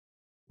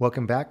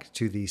Welcome back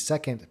to the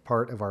second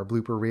part of our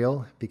blooper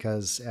reel,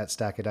 because at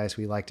Stack of Dice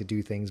we like to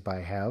do things by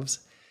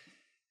halves.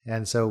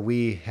 And so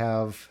we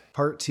have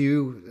part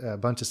 2, a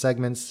bunch of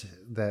segments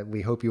that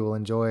we hope you will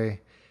enjoy,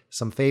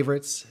 some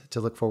favorites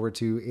to look forward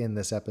to in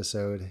this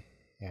episode,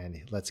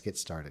 and let's get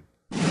started.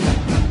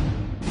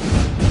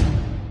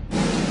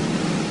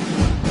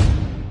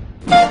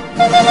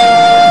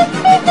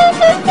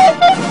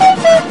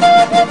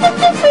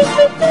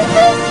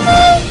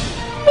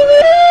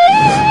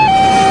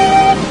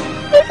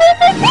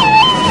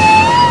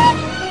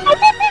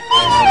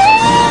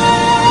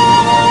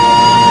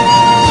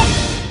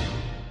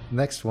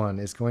 Next one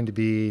is going to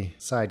be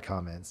side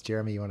comments.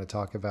 Jeremy, you want to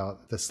talk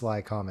about the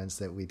sly comments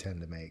that we tend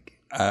to make?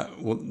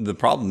 Well, the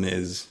problem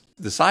is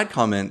the side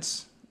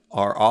comments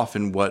are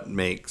often what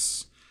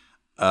makes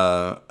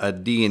a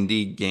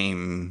D&D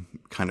game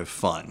kind of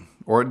fun,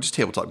 or just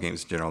tabletop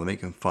games in general. They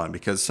make them fun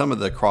because some of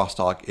the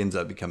crosstalk ends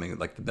up becoming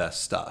like the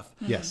best stuff.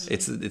 Yes,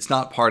 it's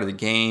not part of the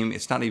game.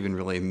 It's not even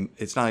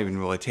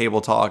really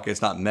table talk.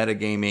 It's not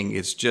metagaming.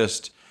 It's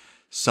just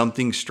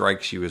something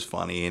strikes you as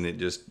funny, and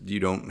you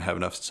don't have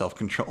enough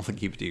self-control to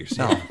keep it to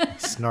yourself.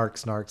 Snark,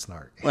 snark,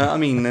 snark. Well, I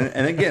mean,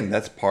 and again,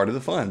 that's part of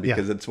the fun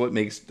because that's what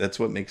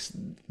makes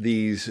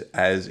these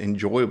as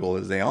enjoyable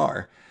as they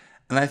are.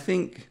 And I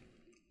think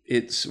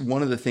it's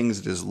one of the things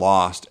that is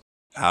lost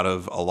out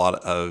of a lot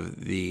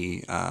of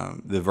the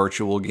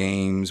virtual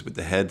games with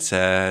the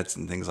headsets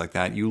and things like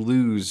that. You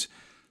lose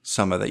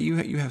some of that.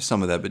 You have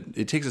some of that, but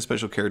it takes a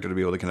special character to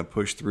be able to kind of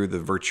push through the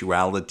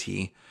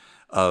virtuality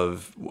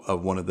of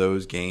one of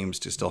those games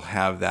to still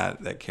have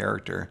that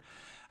character.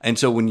 And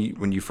so when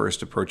you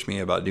first approached me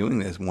about doing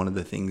this, one of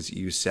the things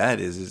you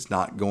said is it's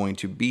not going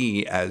to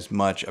be as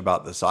much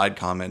about the side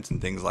comments and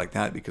things like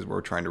that because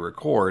we're trying to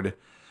record.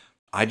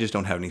 I just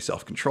don't have any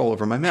self-control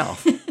over my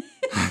mouth.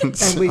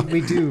 And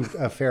we do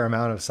a fair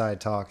amount of side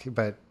talk,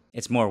 but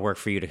it's more work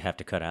for you to have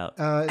to cut out.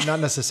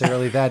 Not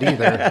necessarily that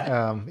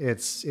either.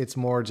 It's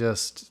more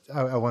just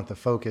I want the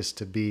focus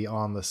to be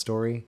on the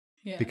story.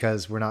 Yeah.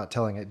 Because we're not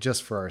telling it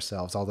just for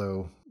ourselves,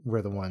 although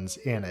we're the ones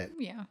in it.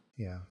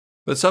 Yeah.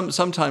 But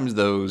sometimes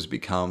those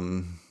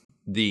become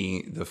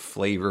the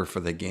flavor for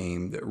the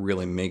game that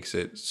really makes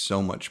it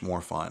so much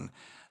more fun.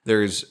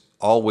 There's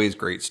always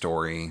great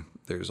story.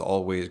 There's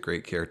always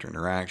great character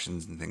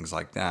interactions and things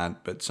like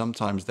that. But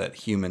sometimes that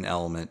human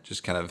element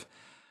just kind of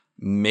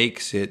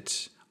makes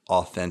it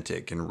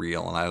authentic and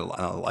real, and I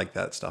like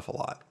that stuff a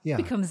lot. Yeah,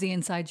 it becomes the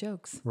inside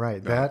jokes,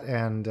 right? That,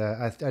 and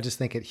I just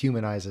think it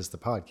humanizes the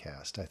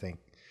podcast. I think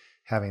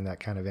having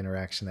that kind of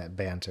interaction, that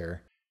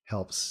banter,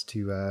 helps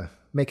to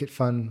make it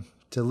fun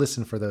to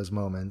listen for those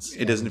moments.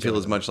 It doesn't feel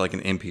as much like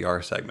an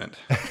NPR segment.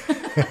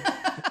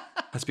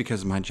 That's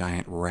because of my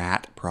giant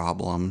rat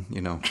problem,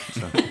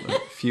 So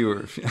fewer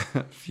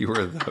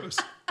of those.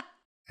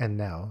 And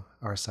now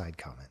our side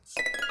comments.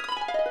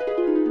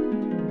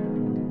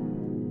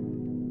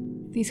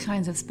 These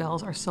kinds of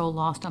spells are so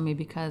lost on me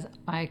because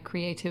my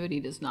creativity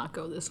does not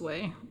go this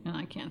way, and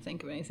I can't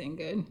think of anything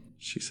good.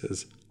 She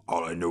says,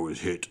 all I know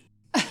is hit.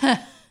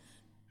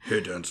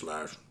 Hit and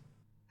slash.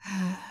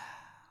 I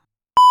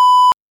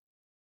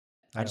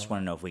just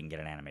want to know if we can get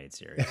an animated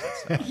series.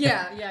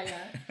 Yeah.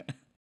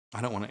 I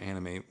don't want to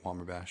animate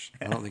Womberbash.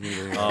 I don't think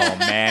either. Oh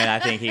man, I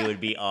think he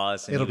would be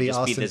awesome. It'll be just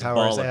Austin be this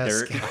Powers ball of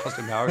dirt.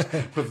 Austin Powers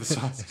with the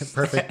sauce.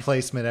 Perfect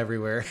placement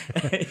everywhere.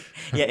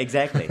 Yeah,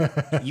 exactly.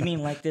 You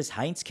mean like this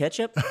Heinz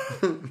ketchup?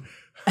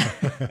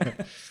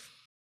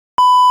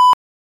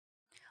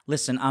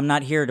 Listen, I'm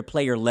not here to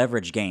play your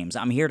leverage games.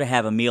 I'm here to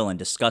have a meal and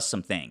discuss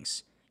some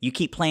things. You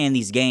keep playing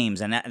these games,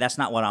 and that's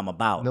not what I'm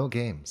about. No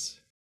games.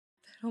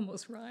 That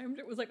almost rhymed.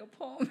 It was like a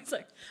poem. It's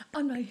like,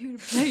 I'm not here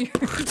to play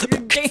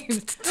your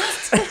games.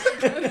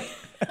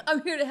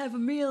 I'm here to have a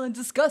meal and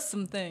discuss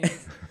some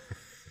things.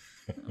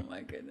 Oh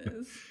my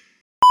goodness.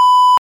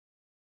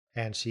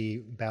 And she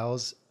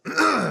bows.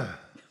 Wow.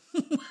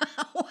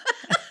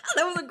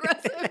 That was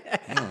aggressive.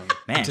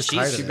 Man,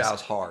 she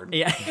bows hard.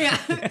 Yeah.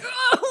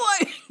 Oh,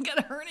 I got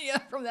a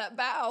hernia from that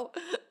bow.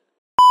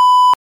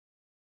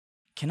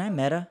 Can I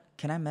meta?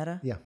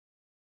 Yeah.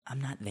 I'm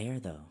not there,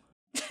 though.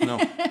 No.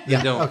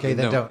 Yeah. Don't. Okay,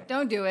 then don't.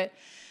 Don't do it.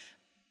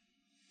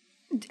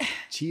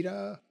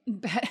 Cheetah.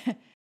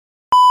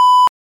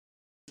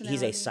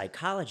 He's a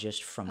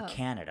psychologist from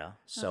Canada,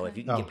 so if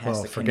you can get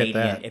past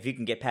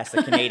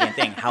the Canadian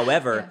thing.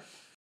 However,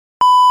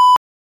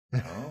 I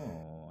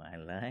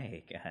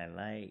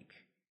like.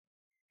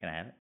 Can I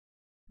have it?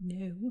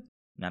 No.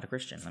 Not a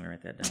Christian. Let me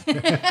write that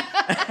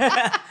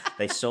down.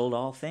 They sold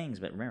all things,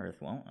 but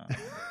Meredith won't.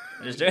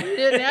 You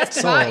didn't ask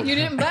to buy it. You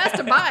didn't ask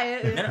to buy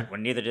it. No. Well,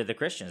 neither did the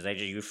Christians.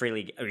 You're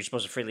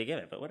supposed to freely give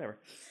it, but whatever.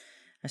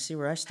 I see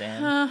where I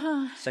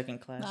stand. Second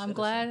class. I'm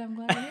glad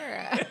to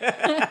hear it.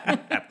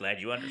 I'm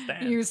glad you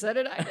understand. You said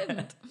it, I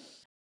didn't.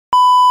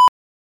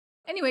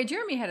 Anyway,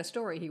 Jeremy had a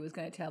story he was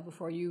going to tell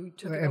before you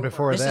took it over. And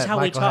before this that, is how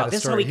Michael we talk. had a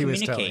This is how we story he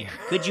was communicate.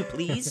 telling. Could you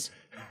please?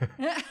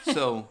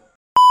 So,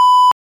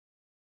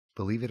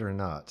 believe it or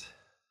not,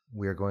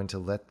 we are going to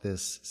let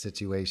this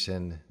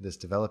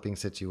developing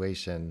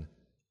situation,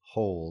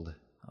 hold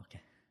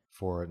Okay.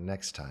 for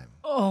next time.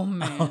 Oh,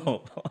 man.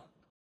 Oh.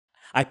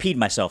 I peed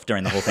myself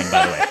during the whole thing,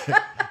 by the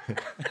way.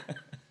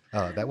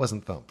 Oh, that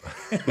wasn't Thump.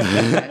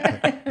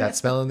 That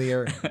smell in the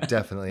air,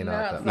 definitely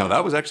not Thump. No,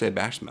 that was actually a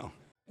bash smell.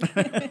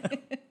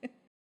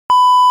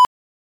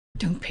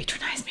 Don't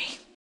patronize me.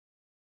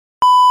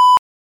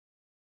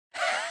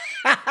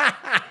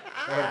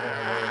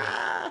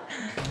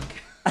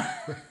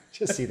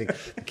 Just see the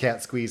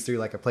cat squeeze through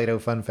like a Play-Doh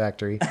fun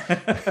factory.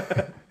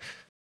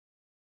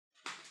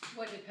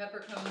 What, did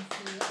Pepper come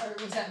through, or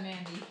was that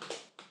Mandy?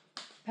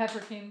 Pepper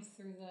came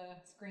through the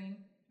screen?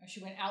 Or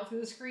she went out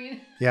through the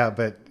screen? Yeah,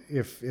 but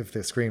if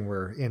the screen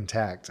were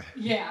intact,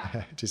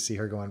 Yeah. just see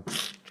her going.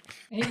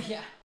 Yeah.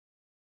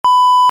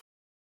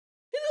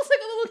 He looks like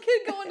a little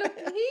kid going to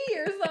pee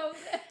or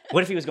something.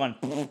 What if he was going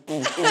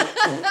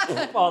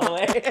all the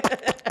way?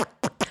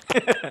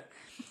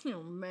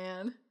 Oh,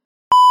 man.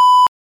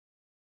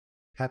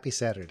 Happy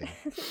Saturday.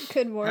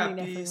 Good morning,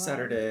 Happy everyone.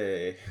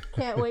 Saturday.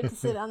 Can't wait to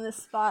sit on this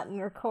spot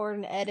and record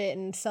and edit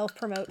and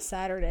self-promote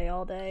Saturday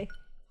all day.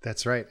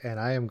 That's right. And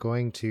I am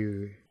going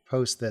to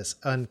post this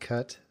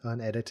uncut,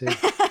 unedited.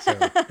 So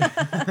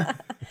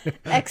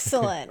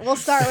Excellent. We'll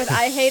start with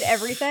I hate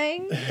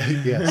everything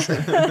yes.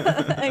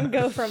 and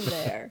go from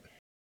there.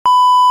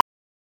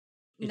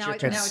 Now your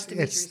turn. it's It's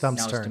Dimitri's. Thump's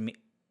Now it's to turn. me.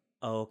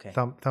 Oh, okay.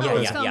 Thump Yeah,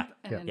 is- Thump, yeah,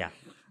 and then- Yeah.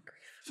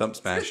 Thump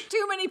There's smash.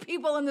 too many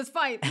people in this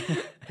fight.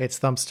 It's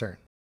Thump's turn.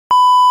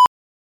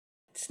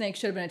 Snake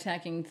should have been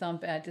attacking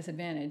Thump at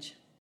disadvantage.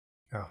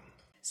 Oh.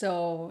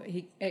 So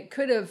it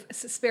could have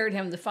spared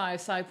him the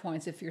 5 side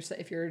points if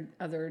your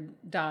other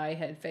die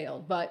had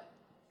failed. But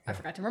I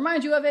forgot to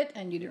remind you of it,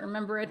 and you didn't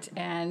remember it.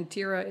 And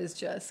Tira is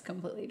just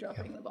completely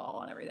dropping the ball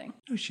on everything.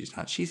 No, she's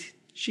not. She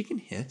can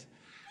hit.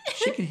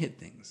 She can hit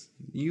things.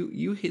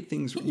 You hit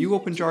things. You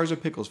open jars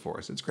of pickles for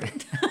us. It's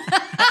great.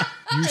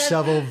 You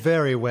shovel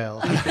very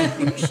well.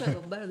 You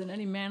shovel better than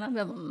any man I've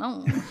ever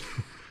known.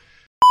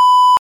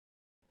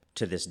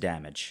 To this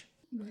damage,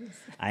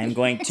 I am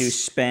going to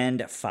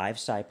spend 5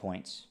 psi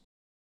points.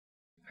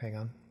 Hang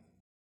on.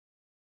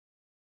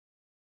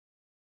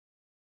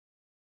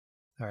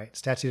 All right.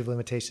 Statute of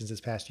limitations is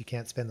passed. You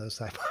can't spend those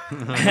side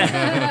points.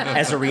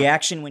 As a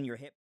reaction when you're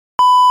hit.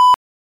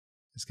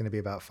 It's going to be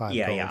about 5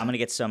 Yeah, gold. yeah. I'm gonna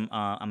get some.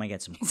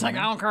 It's like,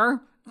 I don't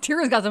care.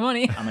 Tira's got the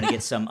money. I'm gonna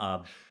get some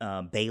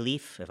bay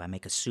leaf. If I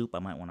make a soup, I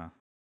might want to.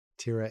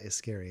 Tira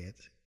Iscariot.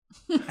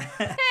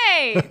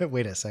 Hey!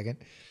 Wait a second.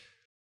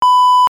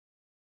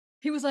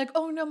 He was like,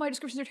 oh no, my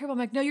descriptions are terrible. I'm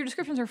like, no, your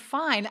descriptions are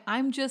fine.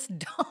 I'm just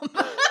dumb.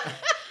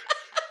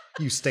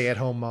 You stay at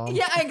home mom.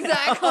 Yeah,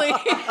 exactly.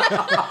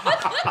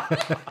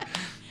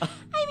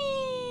 I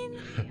mean...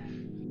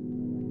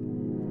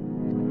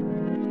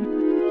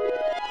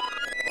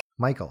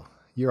 Michael,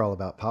 you're all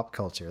about pop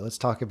culture. Let's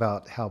talk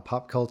about how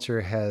pop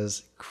culture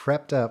has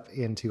crept up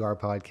into our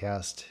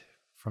podcast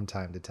from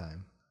time to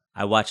time.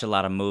 I watch a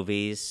lot of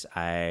movies.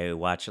 I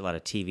watch a lot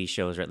of TV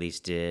shows, or at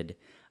least did.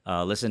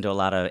 Listen to a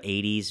lot of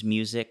 80s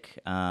music,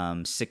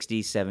 60s,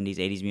 70s,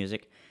 80s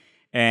music.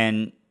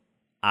 And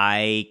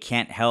I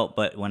can't help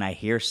but when I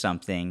hear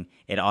something,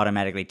 it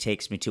automatically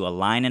takes me to a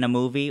line in a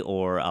movie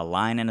or a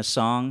line in a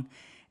song.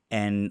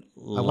 And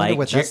I wonder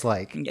what that's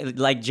like.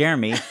 Like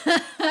Jeremy,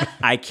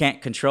 I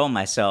can't control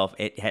myself.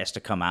 It has to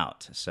come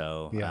out.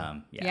 So, Yeah.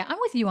 Yeah, I'm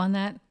with you on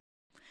that.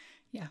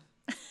 Yeah.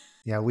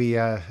 Yeah, we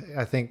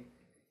I think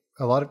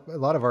a lot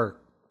of our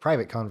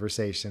private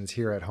conversations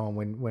here at home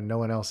when no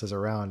one else is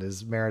around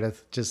is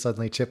Meredith just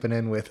suddenly chipping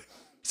in with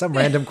some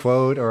random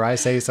quote, or I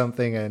say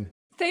something and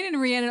Thane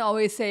and Rhiannon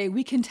always say,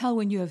 we can tell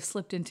when you have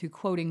slipped into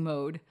quoting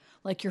mode.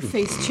 Like your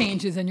face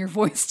changes and your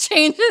voice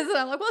changes. And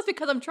I'm like, well, it's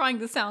because I'm trying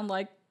to sound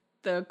like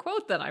the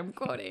quote that I'm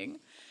quoting.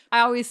 I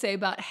always say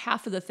about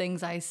half of the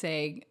things I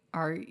say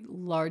are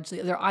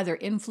they're either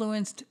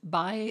influenced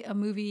by a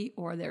movie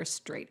or they're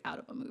straight out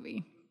of a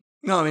movie.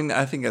 No, I mean,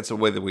 I think that's a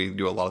way that we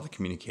do a lot of the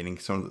communicating,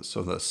 some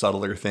of the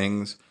subtler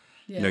things.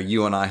 Yeah. You know,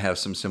 you and I have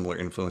some similar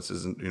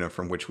influences,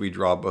 from which we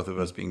draw, both of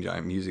us being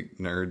giant music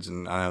nerds.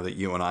 And I know that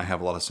you and I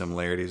have a lot of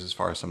similarities as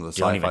far as some of the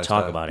don't sci-fi even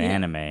stuff. talk about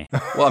anime.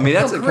 Well, I mean,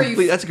 that's grief.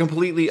 that's a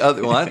completely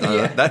other. Well,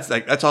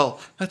 that's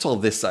all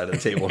this side of the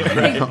table.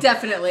 Right now.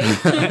 Definitely.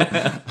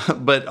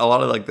 But a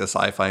lot of like the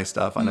sci-fi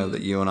stuff, I know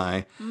that you and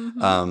I,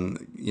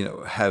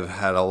 have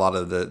had a lot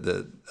of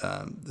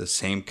the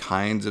same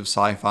kinds of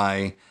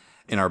sci-fi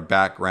in our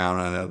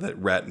background. I know that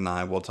Rhett and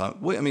I will talk.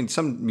 I mean,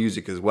 some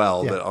music as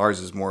well, but ours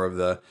is more of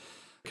the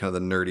kind of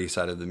the nerdy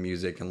side of the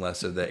music and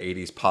less of the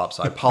 80s pop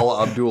side.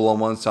 Paula Abdul on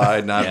one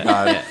side, and I've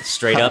got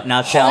Straight up,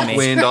 now tell me.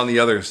 Hawkwind on the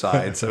other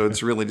side. So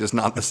it's really just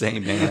not the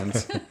same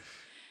bands.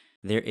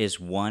 There is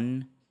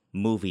one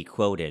movie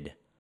quoted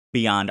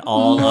beyond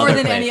all More other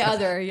than places. any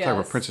other, yes. Talk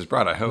about Princess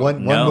Bride, I hope.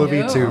 One No.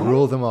 movie to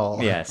rule them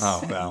all. Yes.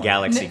 Oh, well.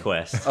 Galaxy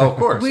Quest. Oh, of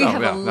course. We Oh,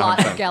 have yeah, a lot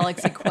 100%. of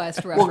Galaxy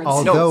Quest references.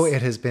 Although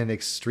it has been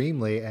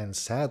extremely and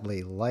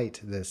sadly light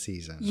this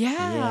season. yeah.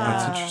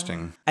 That's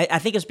interesting. I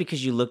think it's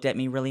because you looked at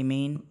me really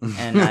mean,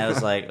 and I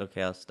was like,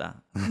 okay, I'll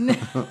stop.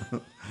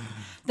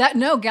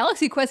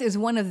 Galaxy Quest is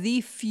one of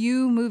the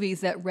few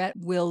movies that Rhett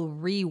will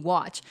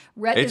rewatch.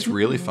 It's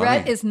really funny.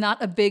 Rhett is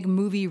not a big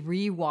movie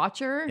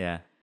rewatcher. Yeah.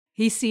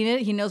 He's seen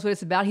it. He knows what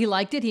it's about. He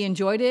liked it. He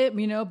enjoyed it,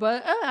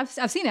 but I've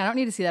seen it. I don't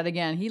need to see that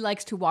again. He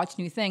likes to watch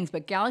new things.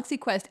 But Galaxy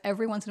Quest,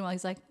 every once in a while,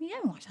 he's like, yeah, I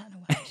haven't watched that in a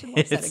while. I should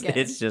watch that again.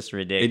 It's just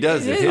ridiculous. It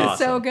does. It It is is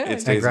so good. It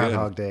And stays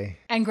Groundhog good. Day.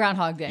 And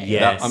Groundhog Day.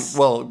 Yes.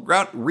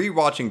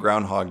 Rewatching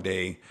Groundhog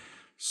Day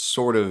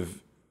sort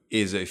of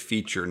is a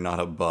feature, not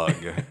a bug.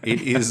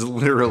 It is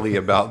literally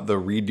about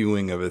the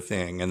redoing of a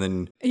thing, and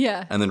then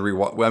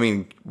rewatch. Well, I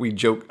mean, we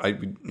joke.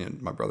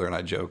 My brother and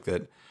I joke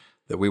that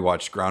we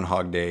watched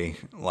Groundhog Day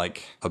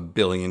like a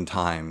billion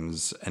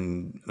times,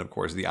 and of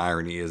course, the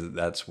irony is that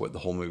that's what the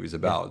whole movie's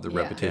about: the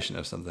repetition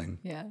of something.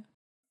 Yeah.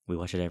 We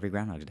watch it every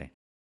Groundhog Day.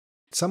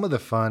 Some of the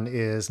fun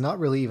is not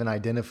really even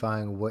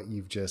identifying what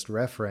you've just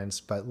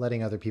referenced, but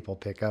letting other people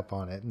pick up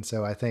on it. And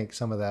so I think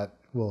some of that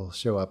will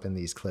show up in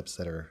these clips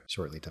that are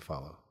shortly to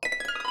follow.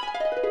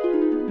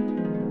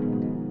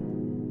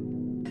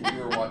 We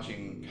were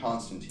watching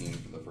Constantine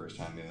for the first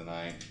time the other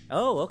night,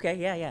 Oh, okay,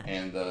 yeah.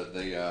 and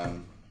the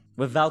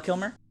With Val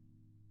Kilmer,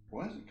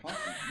 what is it?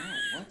 Constantine?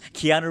 No, what?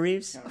 Keanu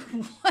Reeves.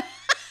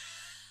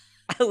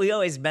 We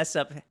always mess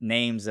up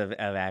names of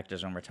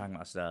actors when we're talking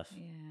about stuff.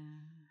 Yeah.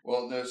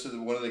 Well, no. So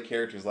one of the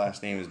characters'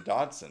 last name is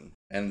Dodson,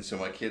 and so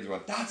my kids were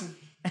like, Dodson.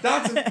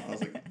 I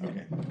was like,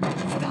 okay.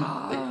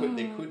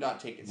 They could not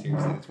take it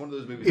seriously. It's one of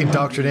those movies.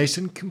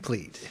 Indoctrination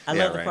complete. I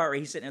Yeah, love the right. part where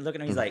he's sitting and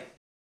looking at him. He's like,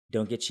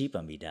 "Don't get cheap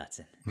on me,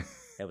 Dotson."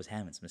 That was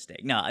Hammond's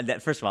mistake. No,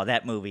 first of all,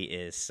 that movie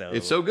is so.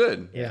 It's so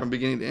good Yeah. from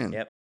beginning to end.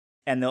 Yep.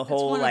 And the It's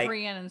whole one like of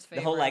Rhiannon's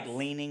the whole like favorites.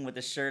 leaning with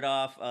the shirt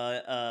off,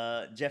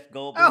 Jeff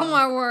Goldblum. Oh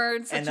my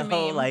word! Such And the a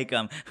whole meme. like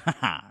Have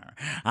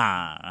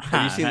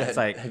you seen It's that?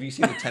 like, Have you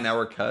seen the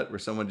 10-hour cut where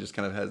someone just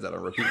kind of has that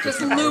on repeat?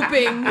 just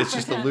looping. It's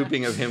just the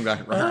looping of him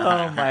going.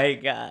 oh my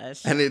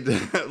gosh. And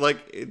it like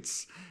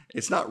it's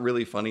not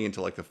really funny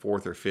until like the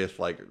fourth or fifth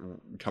like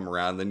come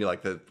around. Then you're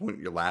like the point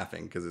you're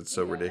laughing because it's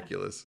so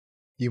ridiculous.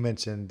 You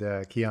mentioned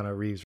Keanu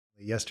Reeves.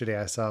 Yesterday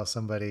I saw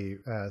somebody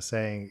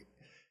saying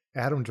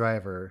Adam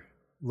Driver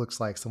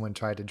looks like someone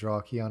tried to draw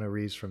Keanu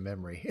Reeves from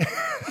memory.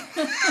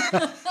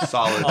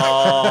 Solid.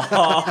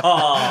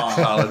 Oh,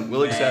 Solid.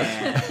 We'll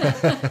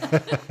accept.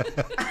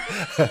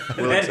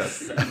 We'll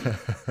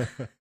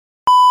accept.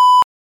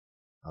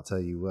 I'll tell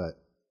you what,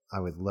 I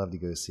would love to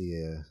go see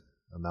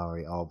a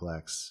Maori All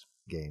Blacks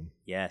game.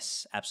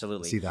 Yes,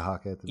 absolutely. See the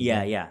haka at the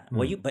Yeah, beginning. yeah.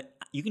 Well, but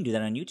you can do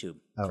that on YouTube.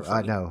 Oh, for free.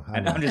 I know.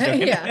 I'm just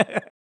joking. Yeah.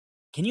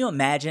 Can you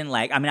imagine,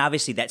 like, I mean,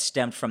 obviously that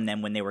stemmed from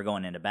them when they were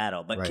going into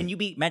battle, but Right. can you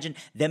imagine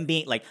them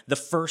being like the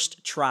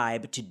first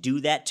tribe to do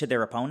that to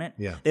their opponent?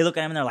 Yeah. They look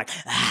at them and they're like,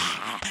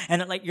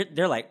 and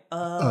they're like,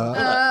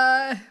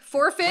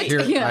 Forfeit.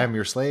 Here, yeah. I am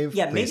your slave.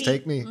 yeah, Please maybe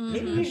take me.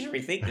 Maybe we should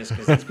rethink this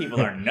because these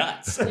people are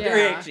nuts. They're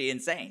Yeah. actually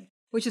insane.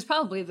 Which is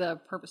probably the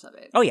purpose of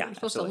it. Oh yeah, You're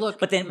supposed absolutely. to look.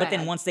 But then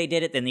mad. once they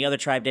did it, then the other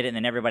tribe did it, and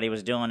then everybody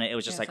was doing it. It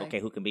was just Yeah, like, it's okay,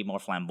 like- who can be more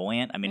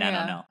flamboyant? I mean, I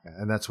don't Yeah. know.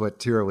 And that's what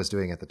Tira was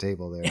doing at the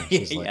table there. yeah,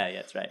 She's like,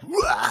 that's right.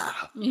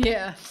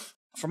 Yeah.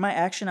 For my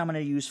action, I'm going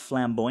to use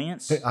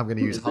flamboyance. I'm going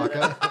to use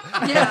haka.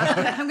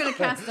 Yeah. I'm gonna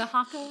cast the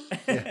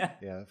haka.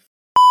 Yeah.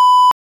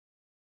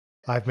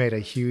 I've made a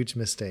huge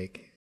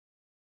mistake.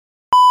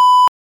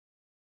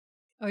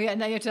 Oh yeah.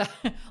 Now you have to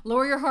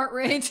lower your heart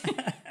rate,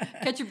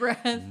 catch your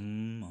breath.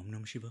 Om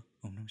Nam Shiva,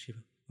 Om Nam Shiva,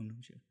 Om Nam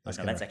Shiva. That's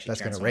no, gonna- that's actually that's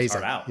tearing gonna raise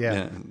someone's it.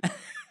 heart out.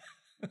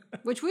 Yeah.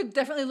 Which would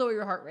definitely lower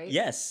your heart rate.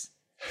 Yes.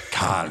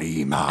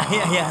 Kalima.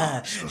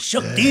 Yeah.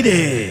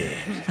 Shakti.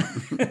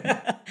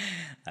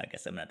 I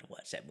guess I'm going to have to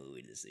watch that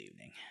movie this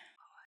evening.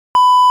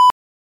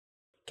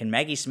 Can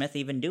Maggie Smith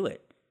even do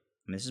it? I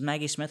mean, this is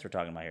Maggie Smith we're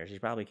talking about here. She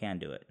probably can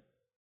do it.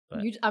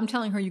 But I'm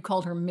telling her you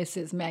called her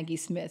Mrs. Maggie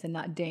Smith and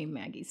not Dame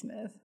Maggie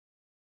Smith.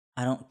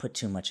 I don't put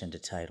too much into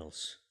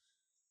titles.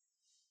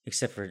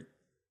 Except for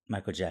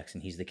Michael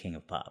Jackson. He's the king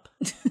of pop.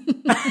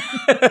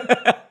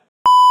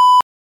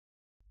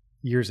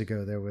 Years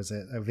ago, there was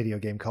a video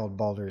game called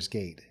Baldur's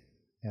Gate,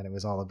 and it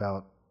was all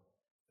about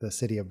the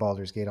city of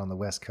Baldur's Gate on the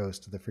west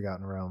coast of the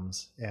Forgotten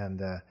Realms.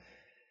 And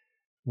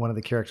one of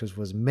the characters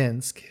was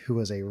Minsk, who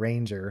was a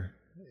ranger,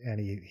 and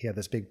he had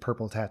this big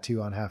purple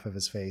tattoo on half of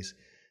his face,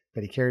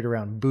 but he carried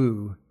around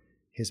Boo,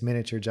 his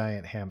miniature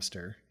giant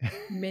hamster.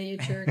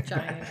 Miniature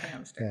giant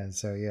hamster. And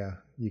so, yeah,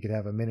 you could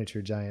have a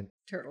miniature giant.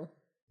 Turtle.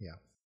 Yeah.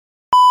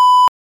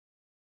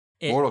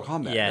 Mortal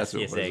Kombat. Yes, That's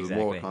what yes, it was. It was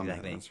exactly. Mortal Kombat.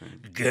 Exactly. That's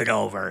right. Get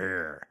over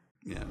here.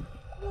 Yeah.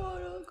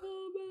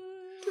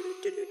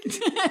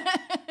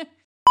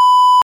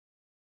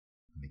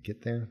 Let me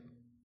get there.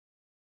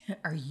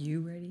 Are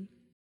you ready?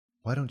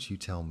 Why don't you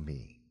tell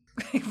me?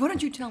 Why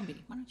don't you tell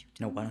me? Why don't you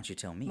tell No, me? why don't you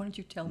tell me? Why don't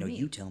you tell No, me?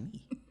 you tell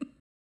me.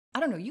 I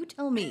don't know. You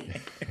tell me.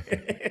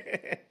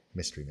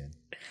 Mystery Man.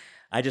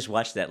 I just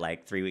watched that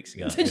like 3 weeks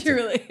ago. Did you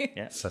really?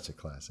 Yeah. Such a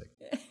classic.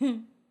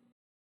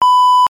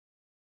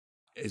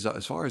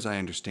 As far as I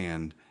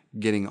understand,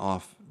 getting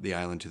off the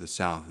island to the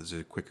south is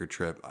a quicker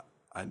trip.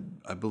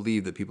 I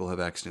believe that people have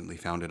accidentally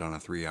found it on a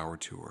 3-hour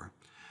tour.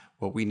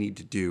 What we need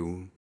to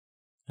do...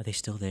 Are they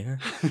still there?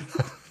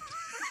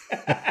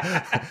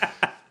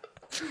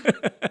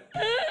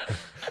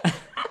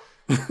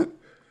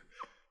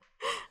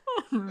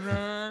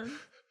 Man.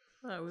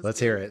 That was Let's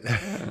hear it.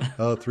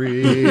 A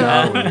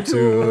 3-hour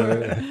tour.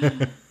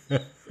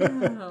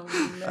 Oh,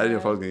 I didn't know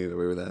if I was going to get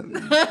away with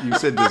that. You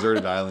said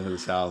deserted island to the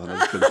south, and I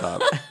just couldn't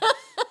stop.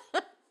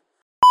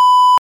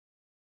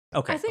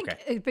 Okay. I think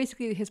okay.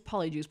 basically his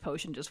polyjuice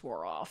potion just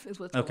wore off, is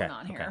what's Okay. going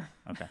on here.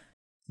 Okay.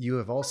 You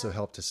have also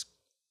helped us.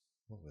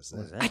 What was that?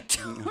 What was that? I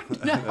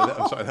don't know.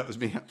 I'm sorry, that was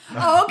me.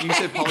 Oh, okay. You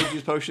said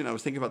polyjuice potion. I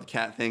was thinking about the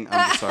cat thing.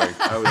 I'm sorry.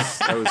 I'm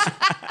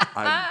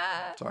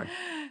sorry.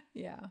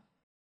 Yeah.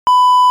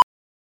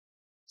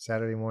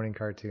 Saturday morning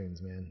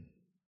cartoons, man.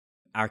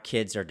 Our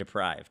kids are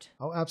deprived.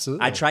 Oh,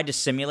 absolutely. I tried to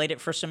simulate it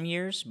for some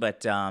years,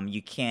 but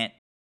you can't.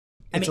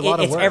 It's a lot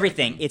of it's work.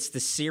 everything. It's the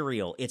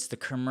cereal. It's the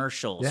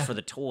commercials Yeah. for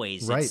the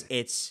toys. Right.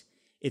 It's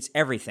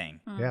everything.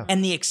 Yeah.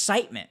 And the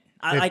excitement.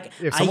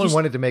 If someone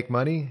wanted to make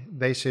money,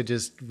 they should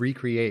just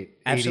recreate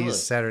Absolutely. 80s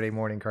Saturday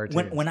morning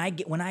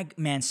cartoons.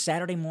 man,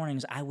 Saturday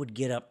mornings I would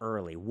get up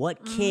early.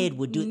 What kid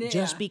would do it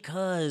just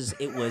because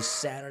it was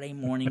Saturday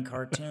morning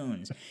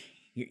cartoons?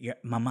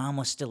 My mom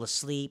was still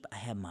asleep. I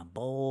had my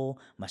bowl.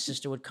 My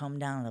sister would come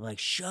down and I'd be like,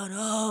 "Shut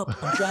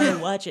up! I'm trying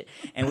to watch it."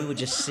 And we would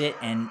just sit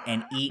and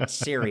eat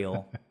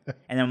cereal.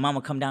 And then my mom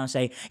would come down and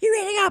say, "You're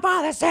eating up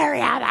all the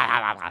cereal."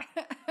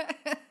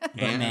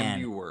 And man.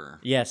 you were.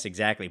 Yes,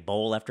 exactly.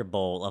 Bowl after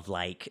bowl of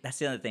like. That's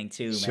the other thing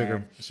too,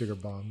 man. Sugar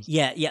bombs.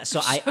 Yeah.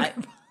 So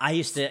I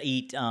used to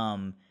eat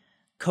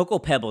Cocoa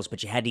Pebbles,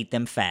 but you had to eat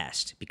them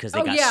fast because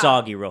they got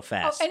soggy real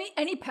fast. Oh,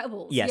 any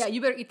Pebbles. Yes. Yeah,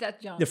 you better eat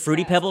that junk. The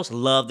Fruity fast. Pebbles,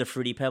 love the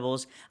Fruity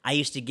Pebbles. I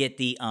used to get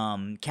the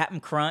Captain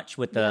Crunch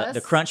with the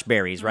Yes. Crunch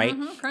Berries, right?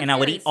 Crunch and I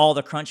would eat Berries. all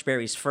the Crunch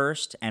Berries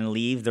first and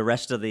leave the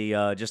rest of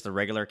the just the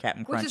regular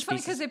Captain Which Crunch is funny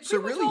pieces. because they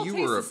So pretty really much all you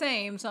taste were the a-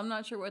 same, so I'm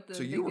not sure what the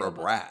So big you were deal a was.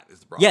 brat,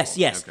 is the problem.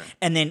 Yes. Okay.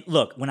 And then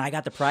look, when I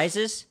got the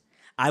prizes,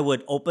 I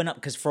would open up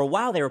because for a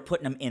while they were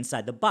putting them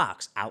inside the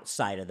box,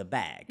 outside of the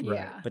bag.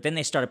 Yeah. But then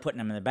they started putting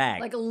them in the bag.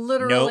 Like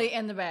literally Nope.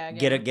 in the bag.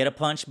 Get a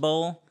punch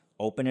bowl,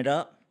 open it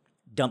up,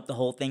 dump the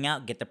whole thing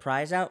out, get the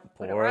prize out,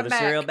 Put it pour right the back.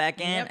 cereal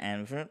back in,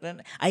 Yep.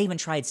 and I even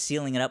tried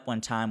sealing it up one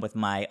time with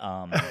my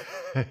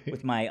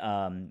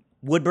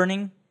wood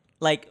burning,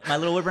 like my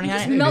little wood burning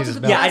iron. melted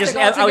the Yeah, I plastic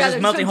was altogether.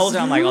 just melting holes.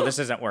 And I'm like, oh, this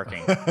isn't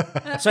working.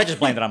 So I just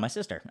blamed it on my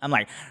sister. I'm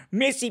like,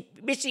 Missy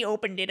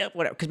opened it up,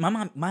 whatever. Because my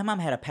mom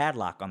had a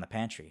padlock on the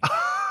pantry.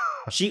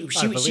 She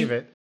I believe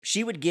it.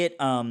 She would get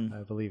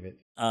I believe it.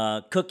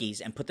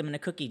 cookies and put them in a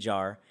cookie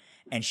jar,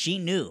 and she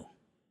knew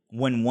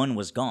when one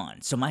was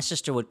gone. So my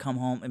sister would come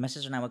home, and my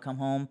sister and I would come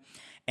home,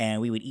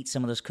 and we would eat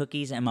some of those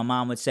cookies, and my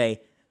mom would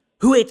say,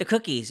 "Who ate the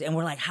cookies?" And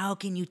we're like, "How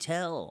can you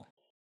tell?"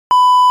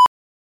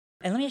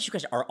 And let me ask you a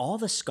question: are all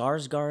the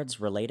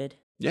Skarsgårds related?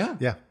 Yeah.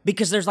 Yeah.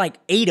 Because there's like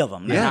 8 of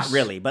them. Yes. Not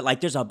really, but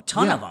like there's a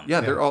ton yeah. of them.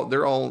 Yeah, they're all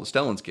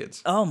Stellan's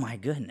kids. Oh my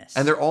goodness.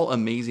 And they're all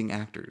amazing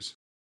actors.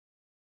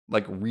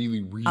 Like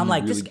really, really, I'm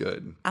like, really this-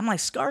 good. I'm like,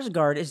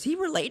 Skarsgård, is he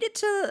related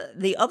to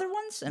the other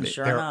ones? And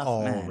sure They're enough,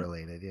 all man.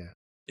 related, yeah.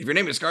 If your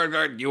name is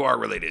Skarsgård, you are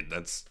related.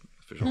 That's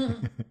official.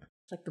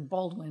 It's like the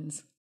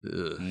Baldwins.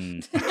 Ugh.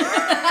 Mm.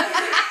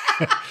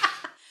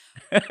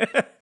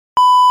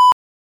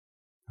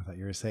 I thought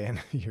you were saying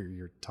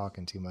you're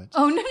talking too much.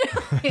 Oh,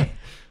 no.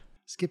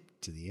 Skip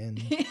to the end.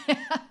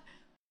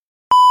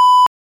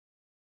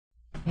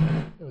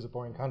 It was a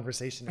boring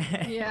conversation.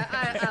 Yeah,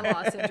 I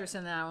lost interest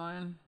in that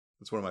one.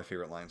 That's one of my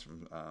favorite lines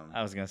from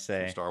I was gonna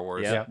say Star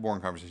Wars. Yep.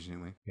 Boring conversation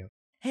anyway.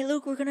 Hey,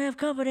 Luke, we're gonna have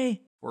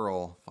company. We're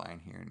all fine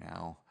here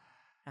now.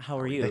 How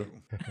are you?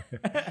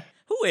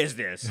 Who is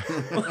this?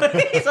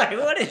 He's like,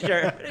 what is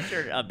your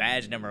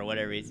badge number or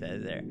whatever he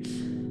says there?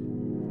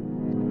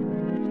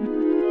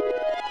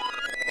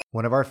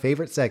 One of our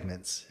favorite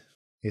segments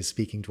is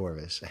Speaking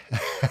Dwarvish.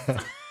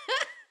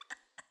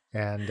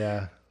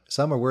 And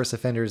some are worse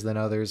offenders than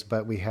others,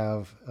 but we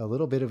have a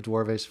little bit of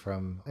Dwarvish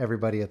from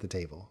everybody at the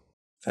table.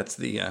 That's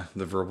the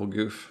verbal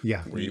goof.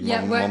 Yeah. Where you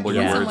Yeah, mumble when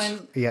your words.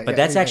 someone- Yeah, But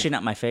that's actually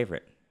not my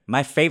favorite.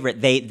 My favorite,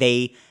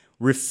 they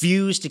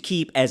refuse to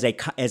keep as a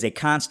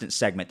constant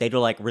segment. They do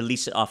like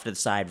release it off to the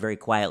side very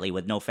quietly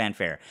with no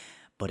fanfare.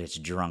 But it's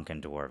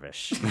drunken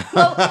Dwarvish.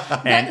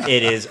 And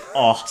it is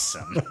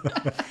awesome.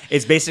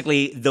 It's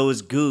basically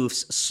those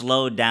goofs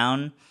slowed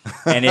down,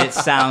 and it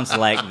sounds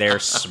like they're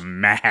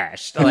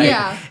smashed. Like,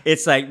 Yeah.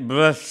 It's like,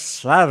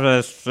 it's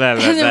awesome.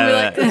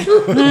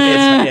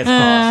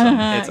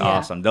 It's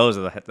awesome. Those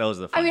are the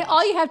fun I mean, ones.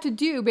 all you have to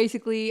do,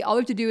 basically, all we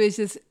have to do is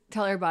just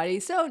tell everybody.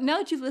 So now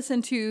that you've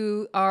listened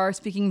to our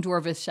Speaking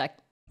Dwarvish check,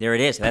 There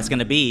it is. That's going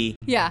to be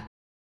yeah,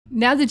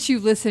 Now that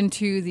you've listened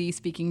to the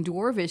Speaking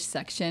Dwarvish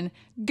section,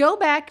 go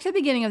back to the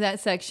beginning of that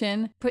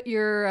section, put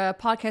your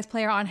podcast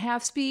player on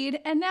half speed,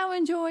 and now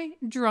enjoy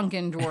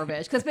Drunken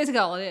Dwarvish. Because basically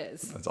all it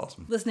is. That's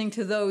awesome. Listening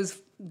to those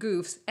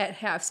goofs at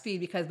half speed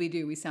because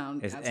we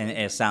sound And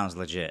it sounds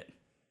legit.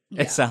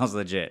 Yeah. It sounds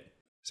legit.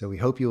 So we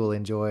hope you will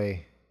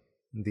enjoy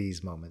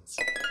these moments.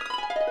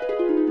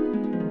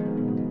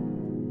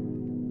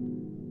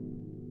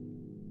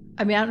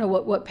 I mean, I don't know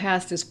what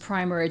passed as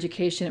primary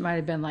education. It might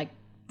have been like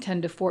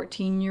 10 to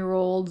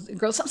 14-year-olds,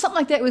 girls, something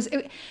like that.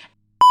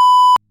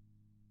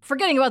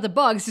 Forgetting about the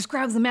bugs, just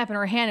grabs the map in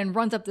her hand and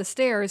runs up the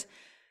stairs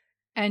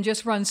and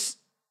just runs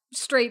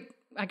straight,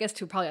 I guess,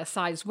 to probably a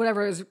side,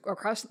 whatever is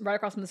right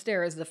across from the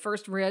stairs. The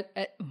first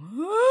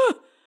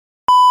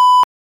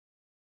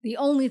the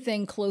only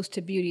thing close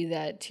to beauty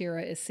that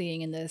Tira is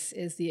seeing in this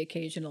is the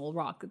occasional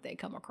rock that they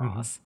come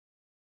across.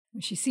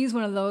 When she sees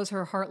one of those,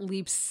 her heart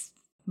leaps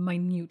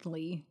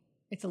minutely.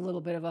 It's a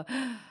little bit of a,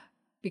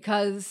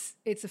 because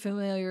it's a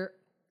familiar.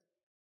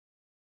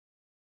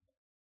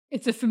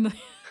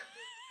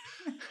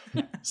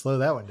 Slow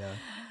that one down.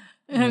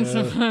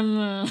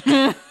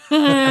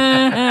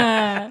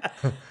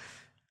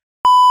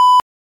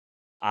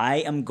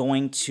 I am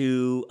going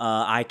to.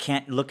 I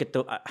can't look at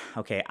the.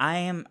 Okay,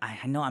 I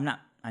know I'm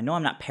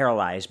not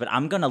paralyzed, but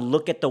I'm gonna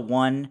look at the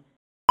one.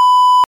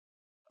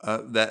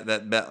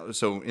 That bell.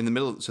 So in the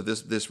middle. So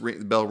this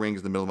the bell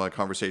rings in the middle of my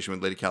conversation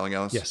with Lady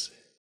Calangalis. Yes.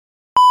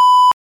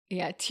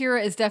 Yeah,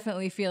 Tira is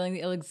definitely feeling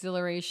the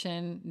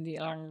exhilaration.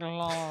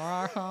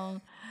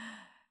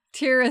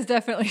 Tira is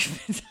definitely.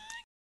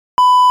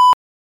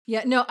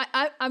 Yeah, no,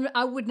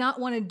 I would not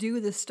want to do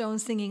the stone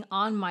singing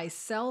on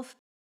myself.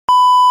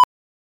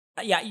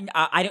 Yeah,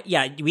 I don't.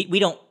 Yeah, we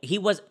don't.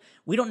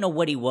 We don't know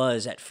what he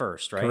was at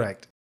first, right?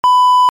 Correct.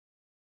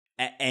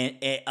 And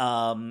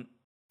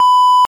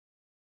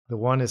The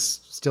one is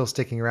still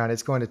sticking around.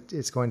 It's going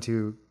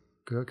to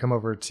come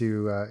over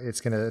to.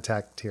 It's going to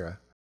attack Tira.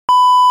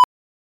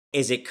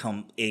 is it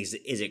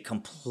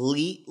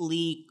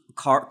completely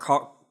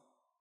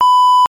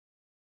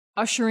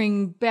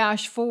ushering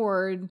Bash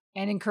forward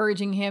and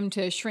encouraging him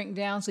to shrink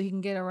down so he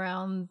can get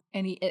around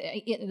any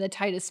in the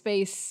tightest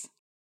space.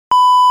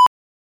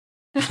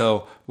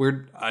 So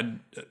I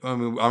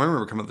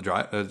remember coming up the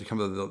drive.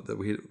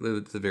 We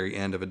lived at the very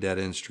end of a dead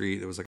end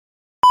street. It was like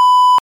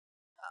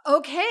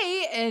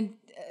okay, and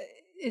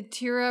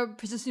Tira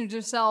positioned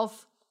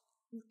herself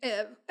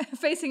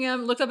facing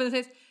him, looked up in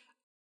his face.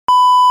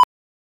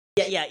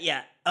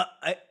 Yeah.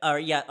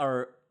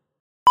 Or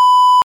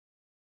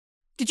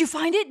did you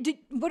find it?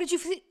 What did you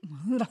see?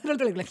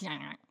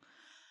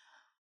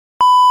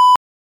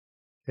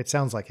 It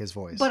sounds like his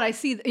voice. But I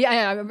see,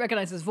 I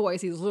recognize his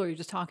voice. He was literally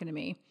just talking to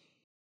me.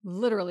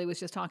 Literally was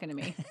just talking to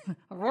me.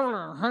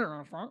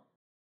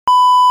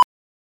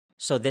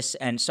 so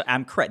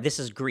I'm correct. This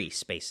is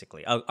Greece,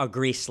 basically, a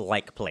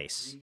Greece-like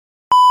place.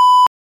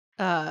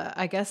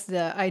 I guess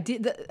I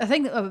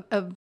think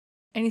of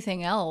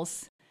anything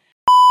else.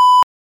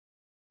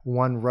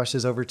 One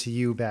rushes over to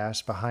you,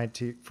 Bash,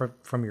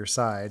 from your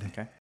side.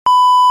 Okay.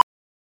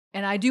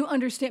 And I do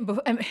understand,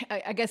 but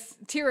I guess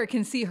Tira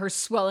can see her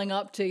swelling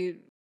up to.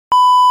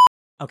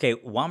 Okay,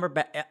 while we're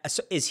back,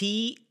 so is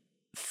he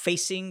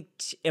facing?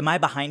 Am I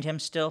behind him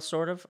still,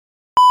 sort of?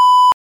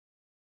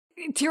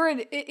 Tira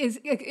is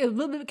a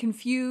little bit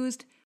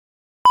confused.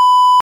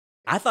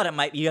 I thought it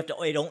might. You have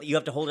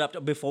to hold it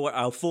up before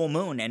a full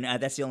moon, and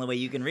that's the only way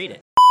you can read it.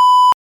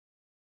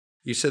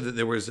 you said that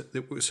there was.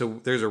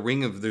 So there's a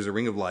ring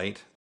of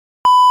light.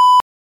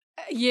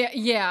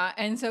 Yeah,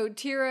 and so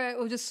Tira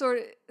will just sort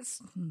of.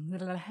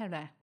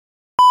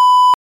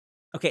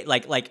 Okay,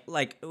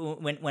 like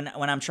when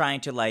I'm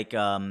trying to like.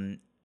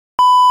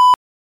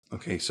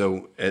 Okay,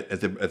 so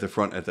at the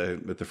front of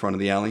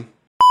the alley.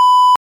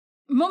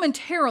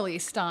 Momentarily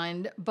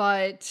stunned,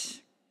 but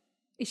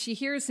she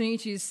hears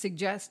Dimitri's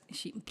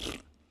suggestion.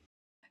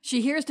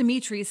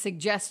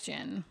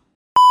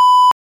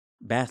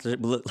 Bash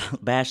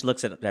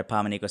looks at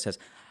Pomanico and says,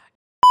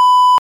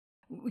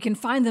 We can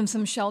find them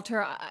some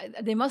shelter.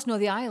 They must know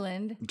the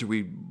island. Do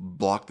we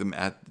block them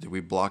at the?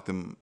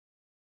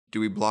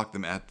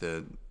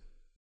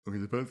 Where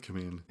they both come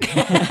in.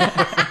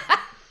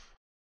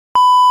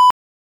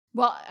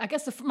 Well, I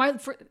guess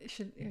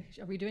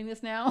are we doing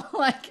this now?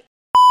 Like,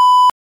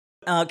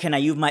 can I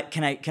use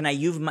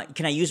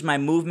my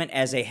movement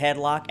as a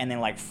headlock and then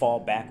like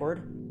fall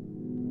backward?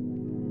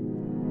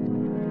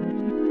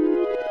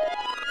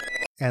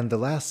 And the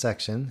last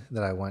section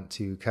that I want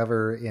to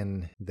cover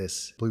in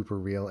this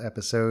blooper reel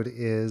episode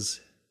is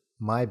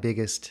my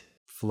biggest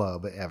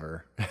flub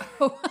ever.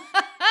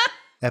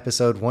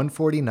 Episode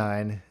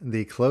 149,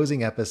 the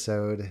closing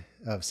episode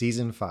of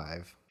season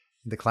 5.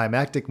 The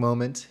climactic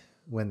moment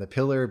when the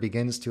pillar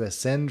begins to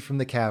ascend from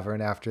the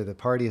cavern after the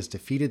party has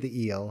defeated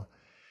the eel.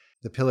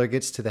 The pillar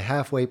gets to the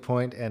halfway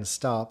point and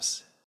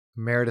stops.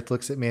 Meredith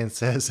looks at me and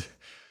says,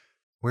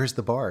 "Where's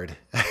the bard?"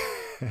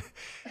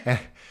 and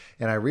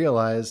I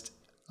realized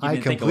I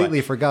completely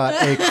forgot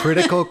a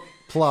critical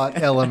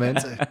plot element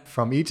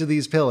from each of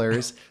these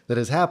pillars that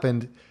has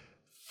happened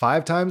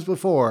 5 times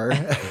before.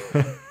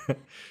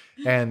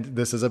 And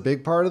this is a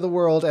big part of the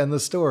world and the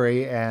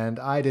story. And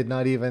I did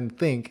not even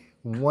think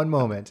one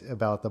moment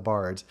about the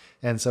bards.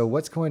 And so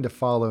what's going to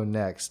follow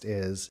next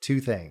is 2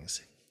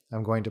 things.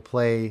 I'm going to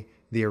play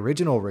the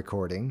original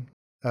recording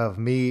of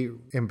me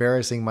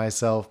embarrassing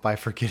myself by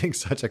forgetting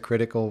such a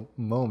critical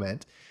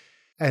moment,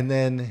 and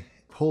then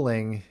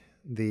pulling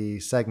the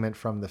segment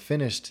from the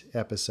finished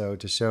episode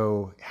to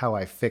show how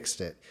I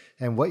fixed it.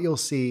 And what you'll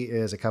see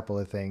is a couple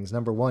of things.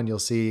 Number one, you'll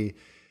see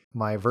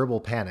my verbal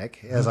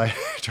panic as I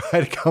try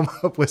to come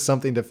up with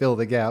something to fill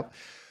the gap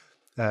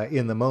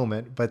in the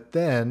moment. But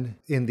then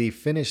in the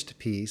finished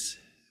piece,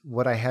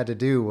 what I had to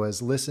do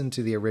was listen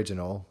to the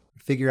original,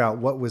 figure out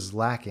what was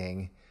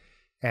lacking,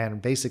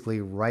 and basically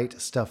write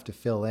stuff to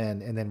fill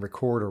in and then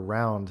record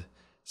around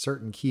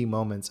certain key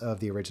moments of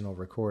the original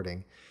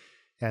recording.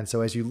 And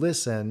so as you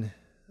listen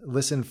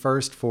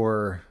first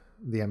for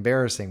the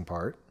embarrassing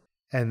part,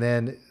 and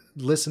then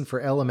listen for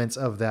elements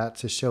of that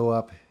to show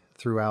up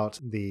throughout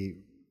the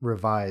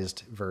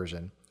revised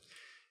version.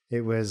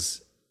 It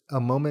was a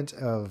moment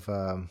of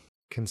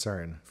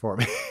concern for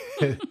me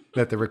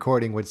that the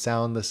recording would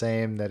sound the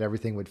same, that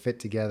everything would fit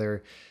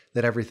together,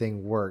 that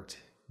everything worked.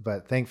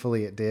 But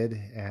thankfully it did,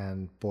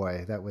 and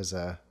boy, that was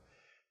a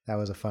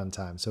fun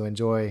time. So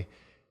enjoy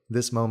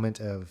this moment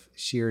of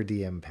sheer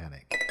DM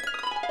panic.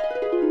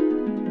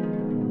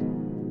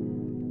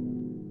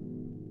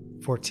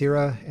 For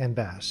Tira and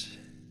Bash,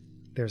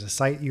 there's a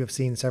sight you have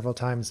seen several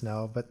times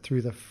now, but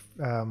through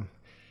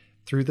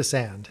the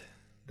sand,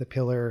 the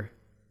pillar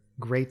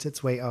grates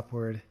its way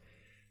upward,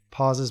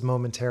 pauses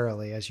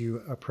momentarily as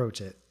you approach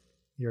it.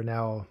 You're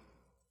now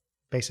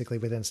basically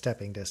within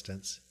stepping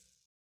distance.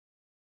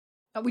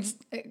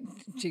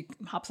 She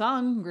hops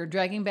on. We're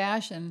dragging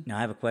Bash, and Now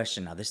I have a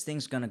question. Now this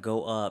thing's gonna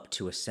go up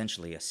to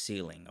essentially a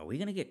ceiling. Are we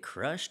gonna get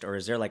crushed, or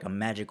is there like a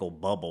magical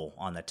bubble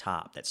on the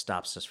top that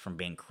stops us from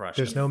being crushed?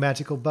 There's no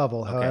magical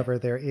bubble. However,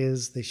 there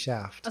is the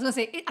shaft. I was gonna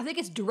say I think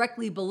it's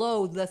directly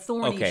below the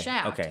thorny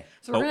shaft. Okay.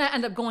 So we're gonna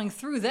end up going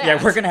through that.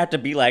 Yeah, we're gonna have to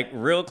be like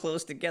real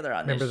close together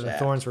on Remember, this the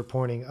shaft. thorns were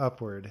pointing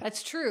upward.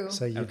 That's true.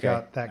 So you've Okay.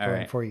 got that All going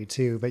right. for you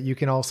too. But you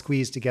can all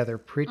squeeze together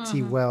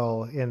pretty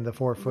well in the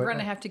 4 foot. We're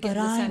gonna have to get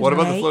this in. What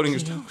about the floating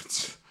stones?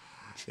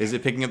 Is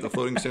it picking up the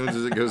floating stones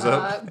as it goes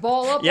up?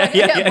 Ball up, Yeah, like,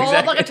 yeah, ball up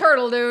exactly. like a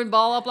turtle, dude.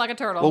 Ball up like a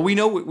turtle. Well, we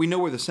know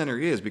where the center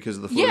is because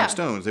of the floating Yeah.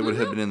 stones. They would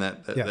have been in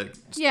that. Yeah.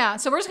 Yeah,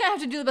 so we're just gonna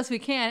have to do the best we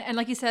can. And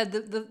like you said,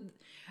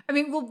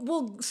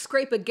 we'll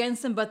scrape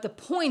against them, but the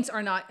points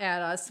are not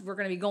at us. We're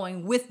gonna be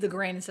going with the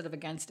grain instead of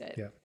against it.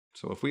 Yeah.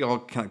 So if we all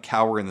kind of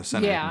cower in the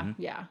center, Yeah,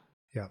 yeah.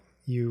 Yeah.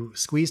 You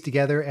squeeze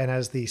together, and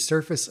as the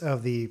surface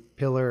of the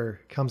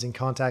pillar comes in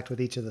contact with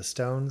each of the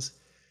stones,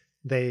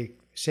 they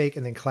shake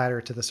and then clatter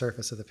to the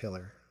surface of the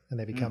pillar, and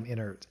they become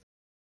inert.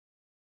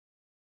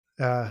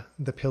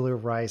 The pillar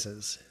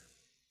rises.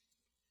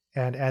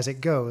 And as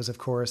it goes, of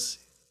course,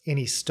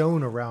 any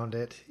stone around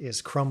it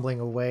is crumbling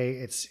away.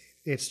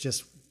 It's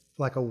just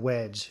like a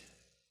wedge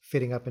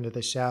fitting up into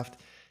the shaft,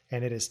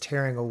 and it is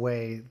tearing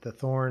away the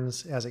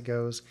thorns as it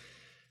goes.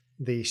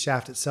 The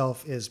shaft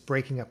itself is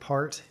breaking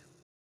apart,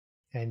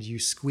 and you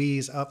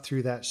squeeze up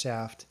through that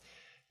shaft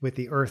with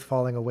the earth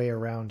falling away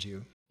around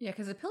you. Yeah,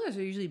 because the pillars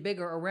are usually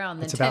bigger around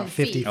than It's 10 about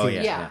 50 feet. feet. Oh,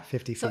 yeah.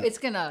 50 feet. So it's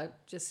going to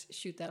just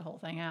shoot that whole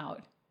thing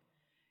out.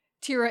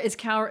 Tira is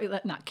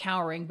not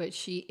cowering, but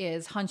she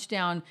is hunched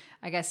down.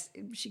 I guess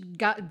she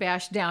got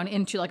bashed down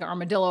into like an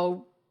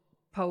armadillo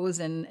pose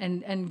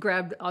and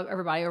grabbed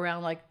everybody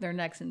around like their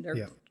necks, and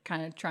they're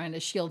kind of trying to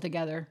shield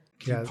together.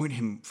 Can you point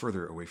him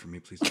further away from me,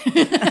 please?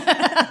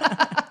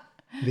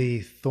 The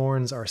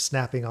thorns are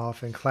snapping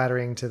off and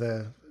clattering to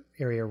the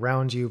area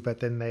around you, but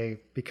then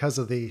because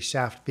of the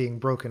shaft being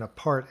broken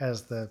apart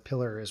as the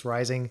pillar is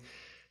rising,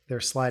 they're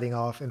sliding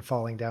off and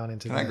falling down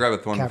into Can the I grab a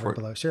thorn cavern before-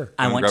 below. Sure.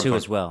 I want grab to one.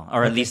 as well,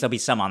 or at least there'll be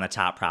some on the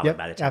top probably Yep,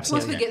 by the time.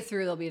 absolutely. Once we get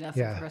through, there'll be enough for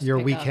Yeah, us your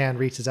to pick weak up. hand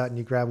reaches out and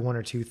you grab 1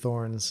 or 2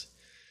 thorns.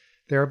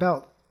 They're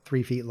about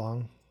 3 feet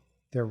long.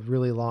 They're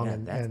really long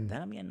and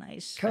That'll be a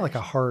nice. kind of like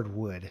a hard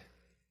wood.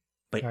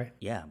 But right.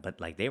 yeah,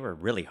 but like they were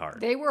really hard.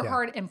 They were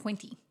hard and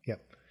pointy.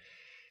 Yep.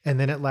 And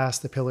then at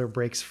last the pillar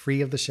breaks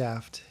free of the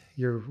shaft.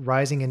 You're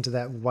rising into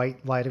that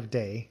white light of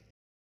day.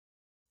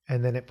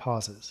 And then it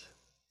pauses.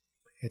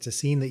 It's a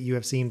scene that you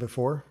have seen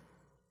before.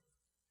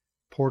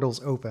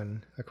 Portals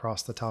open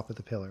across the top of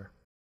the pillar.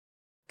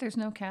 There's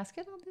no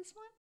casket on this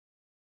one?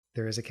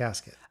 There is a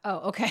casket.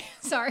 Oh, okay.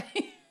 Sorry.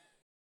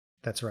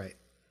 That's right.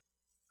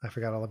 I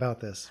forgot all about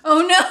this.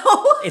 Oh,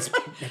 no. It's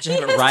just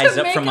have it rise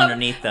up from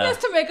underneath He has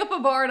the. to make up a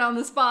bard on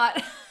the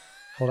spot.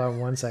 Hold on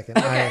 1 second.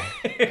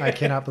 I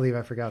cannot believe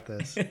I forgot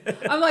this.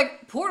 I'm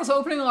like, portal's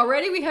opening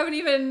already? We haven't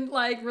even,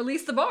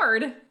 released the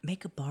bard.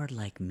 Make a bard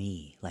like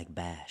me, like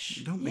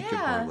Bash. Don't make a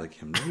Yeah. bard like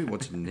him. Nobody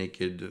wants him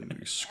naked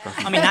and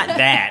scruffy. I mean, not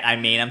that. I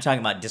mean, I'm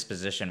talking about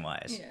disposition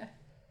wise. Yeah.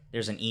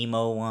 There's an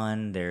emo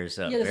one. There's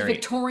a There's a very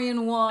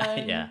Victorian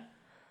one. yeah.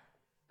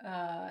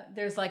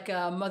 There's like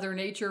a Mother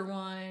Nature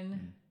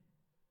one.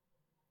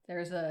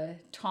 There's a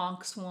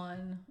Tonks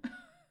one.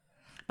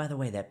 By the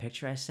way, that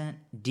picture I sent,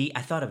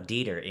 I thought of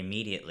Dieter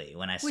immediately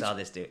when I saw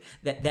this dude.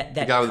 That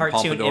guy with the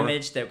cartoon pompadour?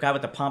 image, the guy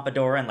with the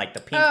pompadour and like the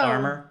pink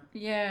armor.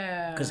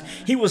 Yeah. Because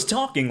he was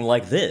talking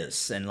like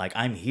this and like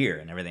I'm here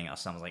and everything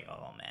else. I was like,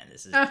 oh man,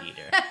 this is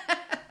Dieter.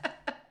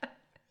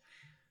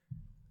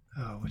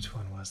 Oh, which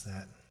one was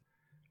that?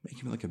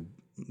 Make him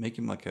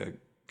like a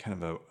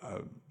kind of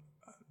a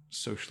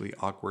socially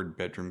awkward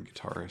bedroom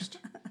guitarist.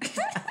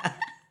 I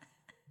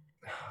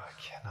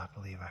cannot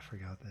believe I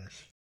forgot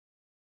this.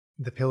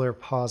 The pillar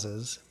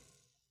pauses,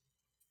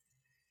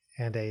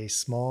 and a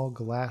small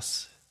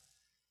glass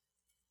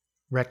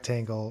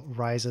rectangle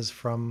rises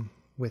from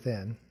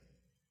within,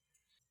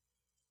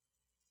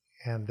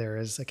 and there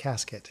is a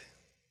casket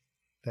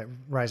that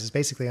rises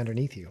basically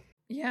underneath you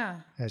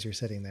Yeah. as you're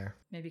sitting there.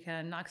 Maybe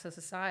kind of knocks us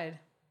aside.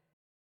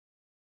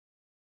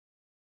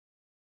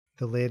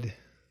 The lid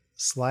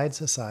slides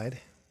aside,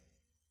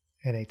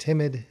 and a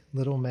timid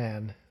little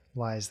man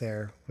lies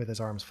there with his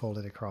arms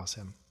folded across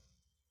him.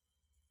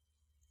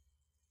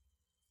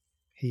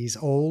 He's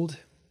old.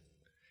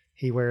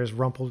 He wears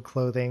rumpled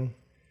clothing.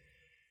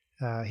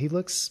 He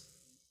looks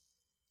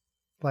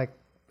like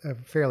a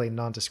fairly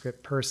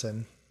nondescript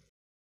person,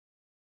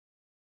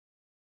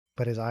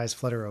 but his eyes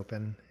flutter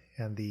open,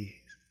 and the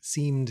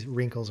seamed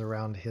wrinkles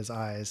around his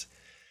eyes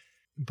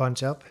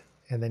bunch up,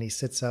 and then he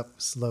sits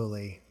up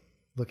slowly,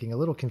 looking a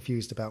little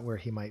confused about where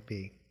he might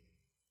be.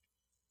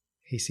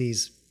 He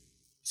sees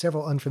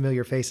several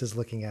unfamiliar faces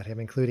looking at him,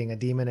 including a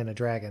demon and a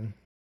dragon.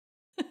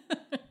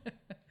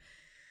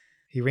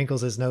 He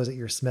wrinkles his nose at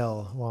your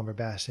smell,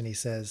 Womberbash, and he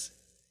says,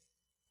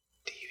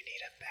 "Do you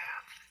need a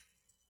bath?"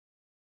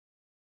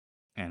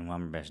 And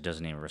Womberbash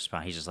doesn't even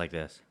respond. He's just like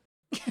this.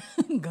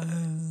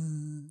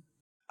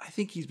 I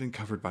think he's been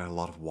covered by a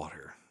lot of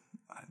water.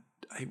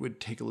 I would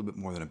take a little bit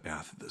more than a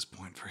bath at this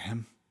point for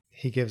him.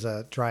 He gives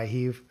a dry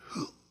heave.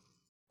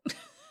 This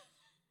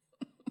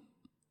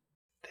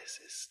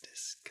is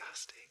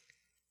disgusting.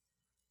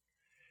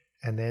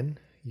 And then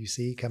you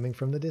see coming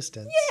from the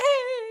distance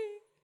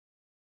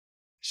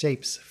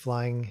shapes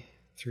flying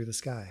through the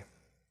sky.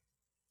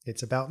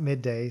 It's about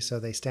midday,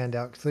 so they stand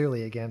out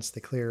clearly against the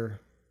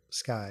clear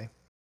sky.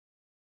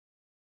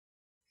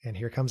 And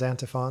here comes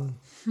Antiphon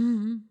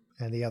and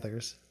the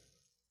others.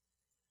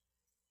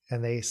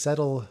 And they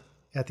settle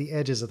at the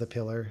edges of the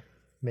pillar,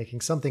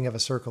 making something of a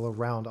circle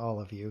around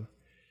all of you.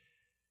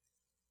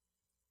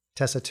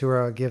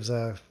 Tessatura gives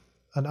an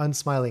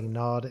unsmiling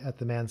nod at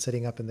the man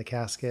sitting up in the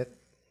casket,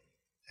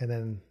 and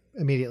then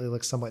immediately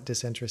looks somewhat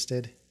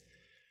disinterested.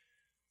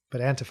 But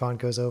Antiphon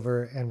goes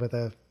over and with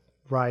a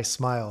wry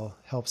smile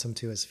helps him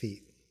to his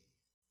feet.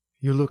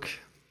 "You look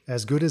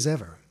as good as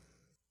ever."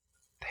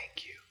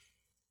 "Thank you."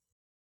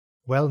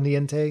 "Well,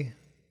 Niente,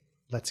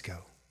 let's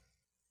go.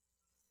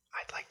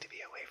 I'd like to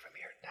be away from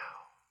here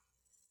now."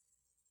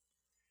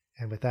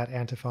 And with that,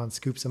 Antiphon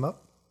scoops him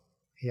up.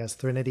 He has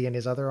Thrinity in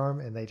his other arm,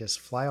 and they just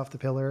fly off the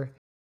pillar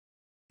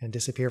and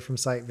disappear from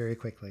sight very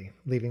quickly,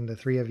 leaving the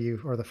three of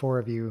you, or the four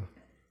of you,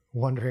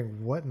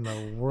 wondering what in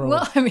the world.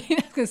 Well, I mean, I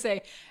was going to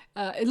say,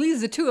 it leaves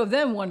the two of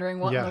them wondering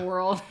what in the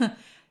world.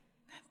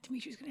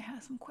 Dimitri's going to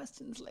have some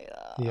questions later.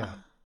 Yeah.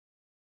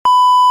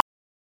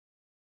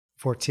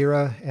 For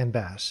Tira and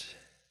Bash,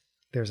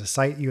 there's a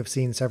sight you have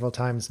seen several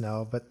times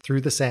now, but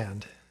through the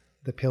sand,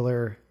 the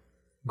pillar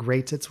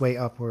grates its way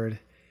upward,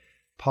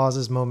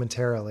 pauses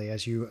momentarily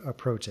as you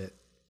approach it.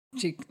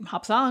 She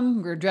hops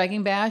on. We're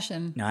dragging Bash,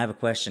 and Now I have a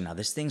question. Now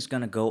this thing's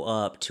gonna go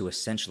up to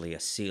essentially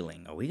a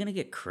ceiling. Are we gonna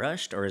get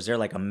crushed, or is there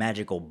like a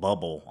magical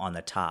bubble on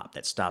the top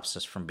that stops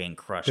us from being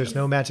crushed? There's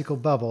no magical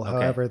bubble,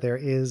 however, there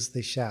is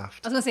the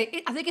shaft. I was going to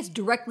say, I think it's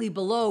directly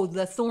below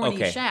the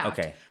thorny shaft.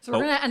 Okay. So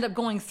we're going to end up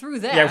going through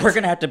that. Yeah, we're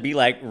gonna have to be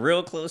like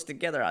real close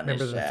together on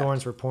Remember, this the shaft.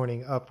 thorns were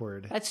pointing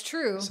upward. That's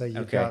true. So you've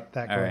Okay, got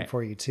that all going right.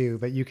 for you too,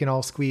 but you can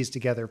all squeeze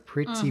together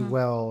pretty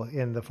well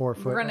in the 4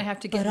 foot. We're going to have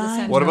to get to the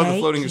center. What about the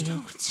floating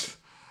stones?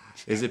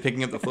 Is it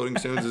picking up the floating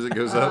stones as it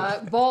goes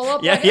up? Ball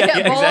up, Yeah, like, yeah,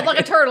 ball up exactly. like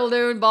a turtle,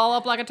 dude. Ball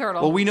up like a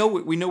turtle. Well, we know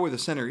where the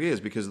center is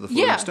because of the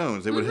floating Yeah.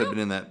 stones. They would have been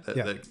in that.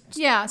 Yeah.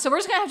 Yeah, so we're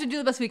just gonna have to do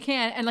the best we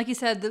can, and like you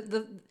said,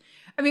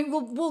 I mean,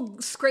 we'll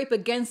scrape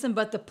against them,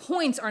 but the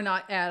points are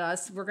not at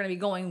us. We're gonna be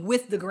going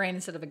with the grain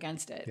instead of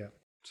against it. Yeah.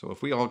 So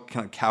if we all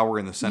kind of cower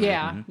in the center,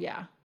 Yeah.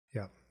 Yeah.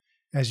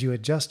 As you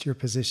adjust your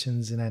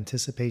positions in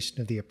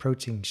anticipation of the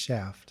approaching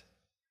shaft,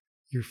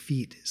 your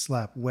feet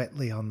slap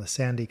wetly on the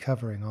sandy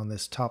covering on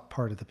this top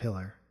part of the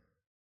pillar.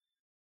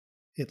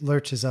 It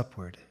lurches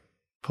upward,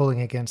 pulling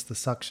against the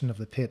suction of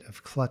the pit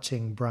of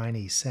clutching,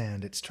 briny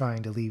sand it's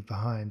trying to leave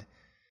behind.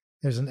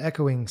 There's an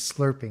echoing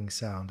slurping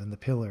sound, and the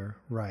pillar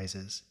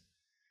rises.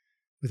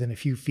 Within a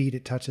few feet,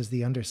 it touches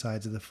the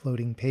undersides of the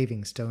floating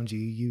paving stones you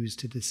use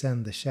to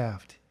descend the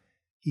shaft.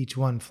 Each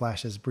one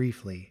flashes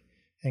briefly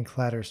and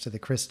clatters to the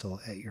crystal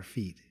at your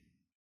feet.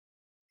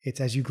 It's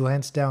as you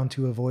glance down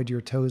to avoid your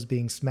toes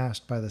being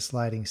smashed by the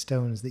sliding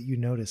stones that you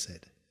notice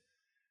it.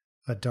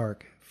 A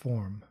dark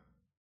form.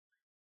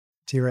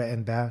 Tira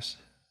and Bash,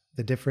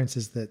 the difference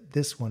is that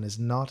this one is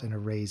not in a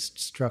raised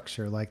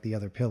structure like the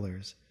other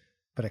pillars,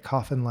 but a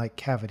coffin-like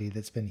cavity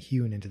that's been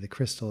hewn into the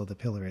crystal of the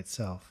pillar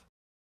itself.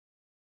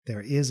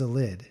 There is a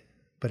lid,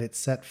 but it's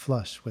set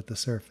flush with the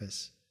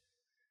surface.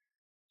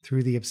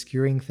 Through the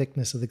obscuring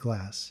thickness of the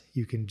glass,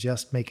 you can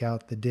just make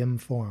out the dim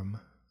form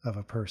of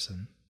a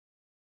person.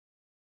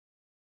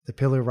 The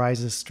pillar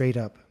rises straight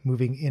up,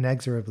 moving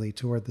inexorably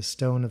toward the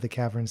stone of the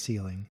cavern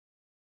ceiling.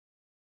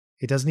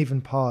 It doesn't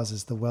even pause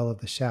as the well of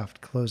the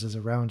shaft closes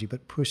around you,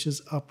 but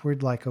pushes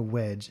upward like a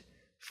wedge,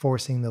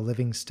 forcing the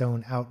living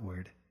stone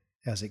outward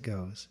as it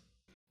goes.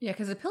 Yeah,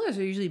 because the pillars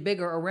are usually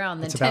bigger around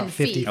than It's 10 about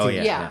 50 feet. feet. Oh,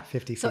 yeah.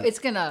 50 feet. So it's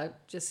going to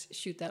just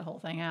shoot that whole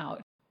thing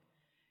out.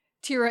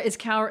 Tira is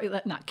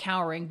not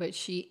cowering, but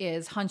she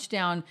is hunched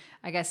down.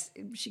 I guess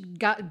she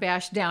got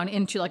bashed down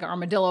into like an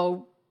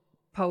armadillo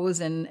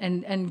pose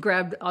and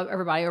grabbed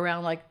everybody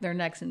around like their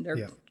necks, and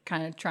they're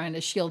kind of trying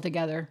to shield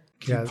together.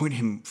 Can you point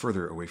him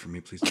further away from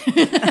me, please?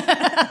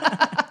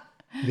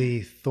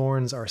 The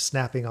thorns are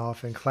snapping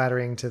off and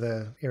clattering to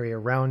the area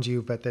around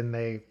you, but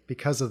then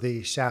because of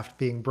the shaft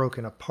being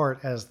broken apart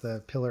as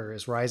the pillar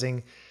is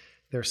rising,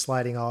 they're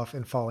sliding off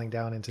and falling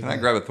down into I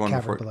grab a thorn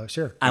cavern before- below.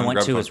 Sure. I want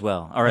grab to one. as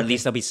well. Or at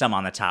least there'll be some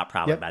on the top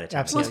probably Yep, by the time.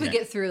 absolutely. Once we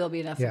get through, there'll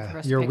be enough for Yeah,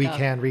 us your to pick weak up.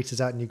 hand reaches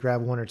out and you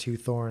grab 1 or 2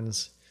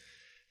 thorns.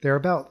 They're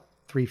about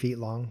 3 feet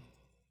long.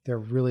 They're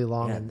really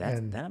long Yeah,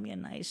 and that'll be a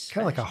nice.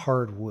 kind of like a fashion.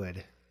 hard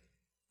wood.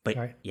 But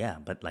right. yeah,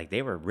 but like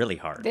they were really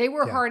hard. They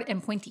were hard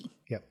and pointy.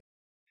 Yep.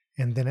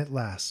 And then at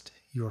last,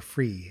 you're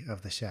free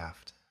of the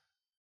shaft.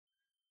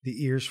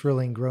 The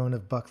ear-shrilling groan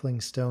of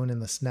buckling stone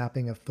and the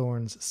snapping of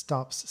thorns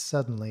stops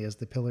suddenly as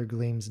the pillar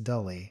gleams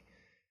dully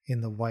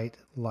in the white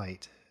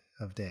light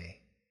of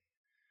day.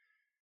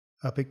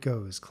 Up it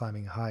goes,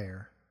 climbing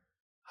higher,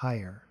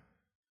 higher,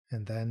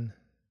 and then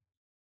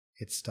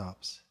it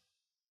stops.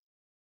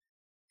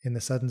 In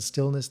the sudden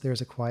stillness,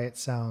 there's a quiet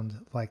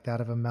sound like that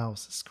of a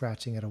mouse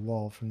scratching at a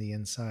wall from the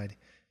inside.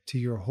 To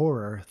your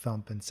horror,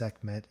 Thump and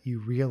Sekhmet, you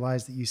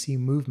realize that you see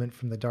movement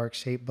from the dark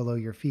shape below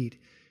your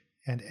feet,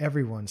 and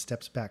everyone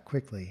steps back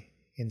quickly,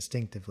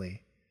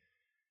 instinctively.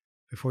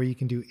 Before you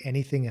can do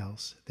anything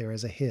else, there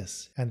is a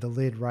hiss, and the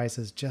lid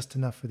rises just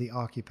enough for the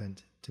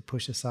occupant to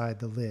push aside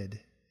the lid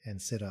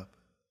and sit up.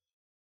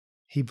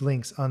 He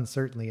blinks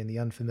uncertainly in the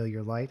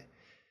unfamiliar light,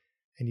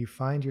 and you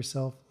find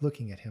yourself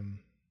looking at him.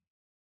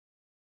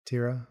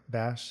 Tira,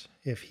 Bash,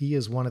 if he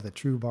is one of the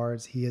true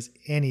bards, he is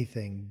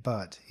anything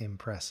but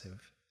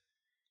impressive.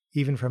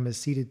 Even from his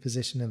seated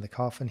position in the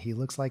coffin, he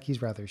looks like he's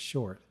rather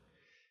short.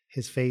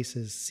 His face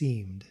is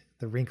seamed,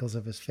 the wrinkles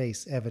of his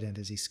face evident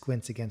as he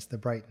squints against the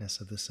brightness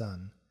of the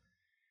sun.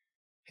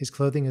 His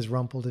clothing is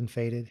rumpled and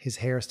faded, his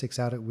hair sticks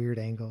out at weird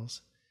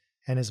angles,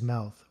 and his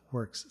mouth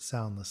works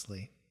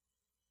soundlessly.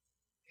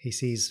 He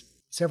sees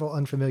several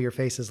unfamiliar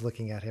faces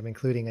looking at him,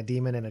 including a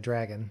demon and a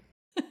dragon.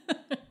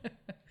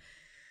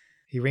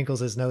 He wrinkles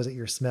his nose at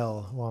your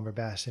smell,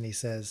 Womberbash, and he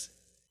says,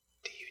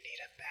 "Do you need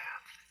a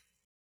bath?"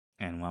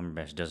 And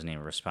Womberbash doesn't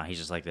even respond. He's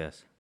just like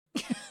this.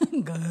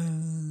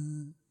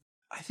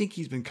 I think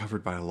he's been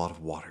covered by a lot of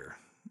water.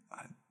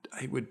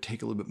 I would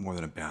take a little bit more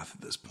than a bath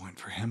at this point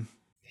for him.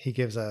 He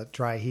gives a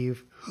dry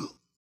heave.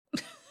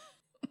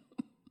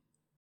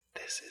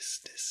 This is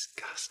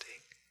disgusting.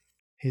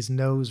 His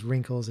nose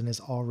wrinkles in his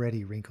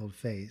already wrinkled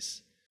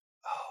face.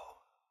 Oh,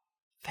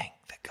 thank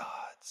the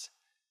gods.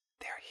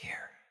 They're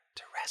here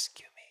to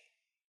rescue me.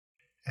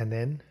 And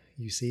then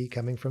you see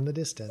coming from the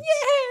distance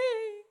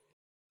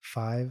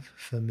 5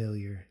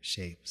 familiar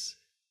shapes.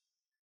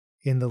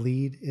 In the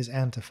lead is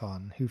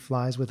Antiphon, who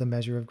flies with a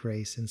measure of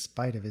grace in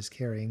spite of his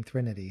carrying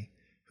Thrinity,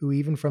 who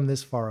even from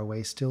this far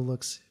away still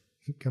looks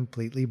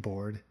completely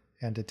bored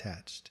and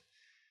detached.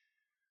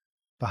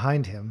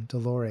 Behind him,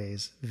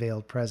 Dolores'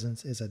 veiled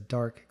presence is a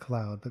dark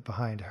cloud, but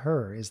behind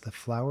her is the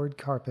flowered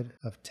carpet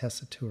of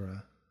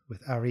Tessitura,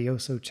 with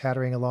Arioso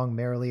chattering along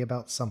merrily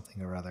about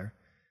something or other.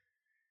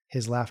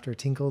 His laughter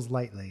tinkles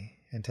lightly,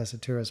 and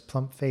Tessitura's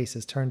plump face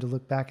is turned to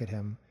look back at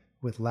him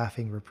with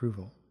laughing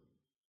reproval.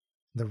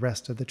 The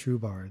rest of the true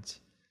bards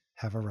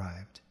have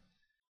arrived.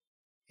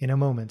 In a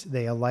moment,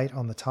 they alight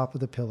on the top of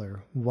the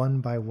pillar,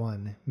 one by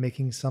one,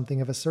 making something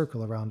of a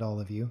circle around all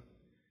of you.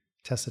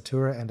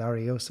 Tessitura and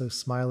Arioso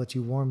smile at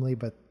you warmly,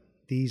 but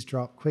these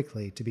drop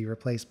quickly to be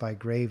replaced by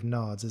grave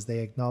nods as they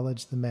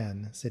acknowledge the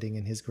man sitting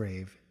in his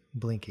grave,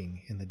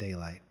 blinking in the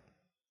daylight.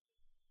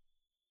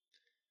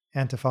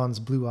 Antiphon's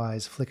blue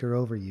eyes flicker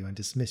over you and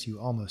dismiss you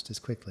almost as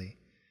quickly.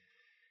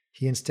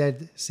 He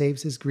instead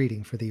saves his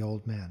greeting for the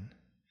old man.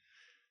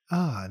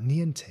 "Ah,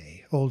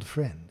 Niente, old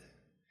friend.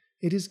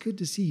 It is good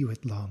to see you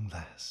at long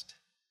last.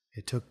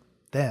 It took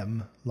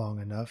them long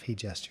enough," he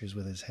gestures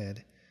with his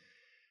head.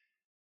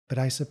 "But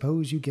I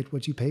suppose you get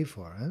what you pay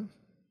for,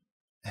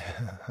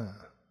 eh?"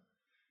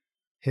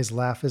 His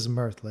laugh is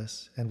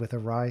mirthless, and with a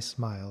wry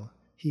smile,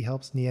 he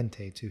helps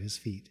Niente to his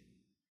feet.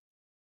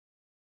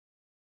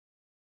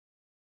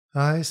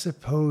 "I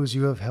suppose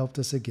you have helped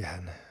us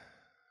again.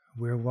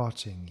 We're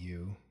watching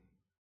you,"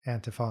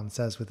 Antiphon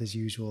says with his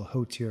usual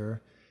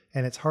hauteur,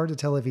 and it's hard to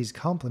tell if he's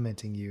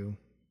complimenting you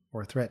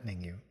or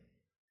threatening you.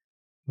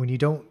 When you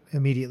don't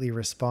immediately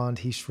respond,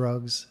 he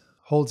shrugs,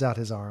 holds out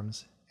his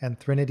arms, and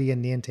Thrinity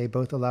and Niente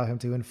both allow him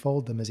to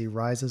enfold them as he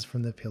rises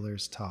from the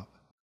pillar's top.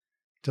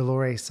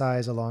 Dolores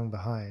sighs along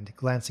behind,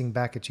 glancing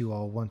back at you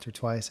all once or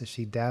twice as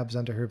she dabs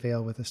under her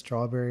veil with a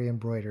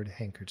strawberry-embroidered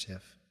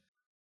handkerchief.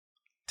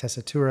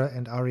 Tessitura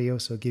and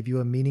Arioso give you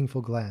a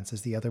meaningful glance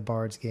as the other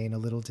bards gain a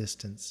little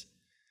distance.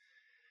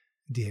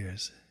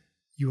 Dears,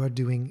 you are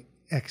doing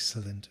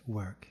excellent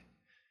work.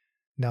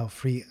 Now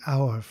free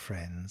our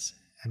friends,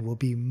 and we'll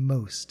be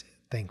most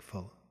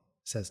thankful,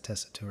 says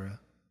Tessitura.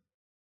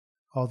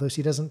 Although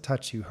she doesn't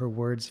touch you, her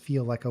words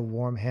feel like a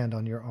warm hand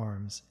on your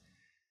arms,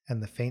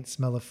 and the faint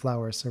smell of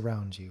flowers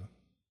surround you.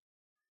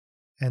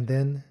 And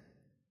then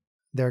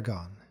they're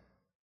gone,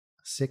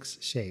 6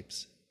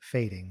 shapes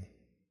fading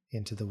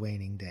into the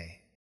waning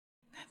day.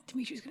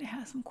 Dimitri's gonna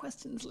have some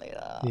questions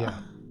later. Yeah.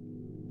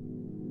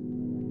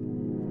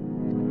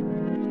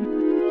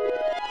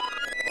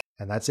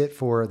 And that's it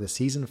for the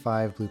Season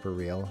 5 blooper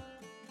reel.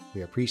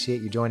 We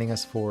appreciate you joining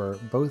us for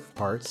both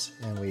parts,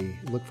 and we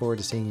look forward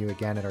to seeing you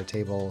again at our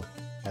table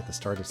at the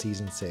start of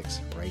Season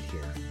 6 right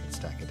here at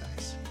Stack of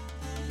Dice.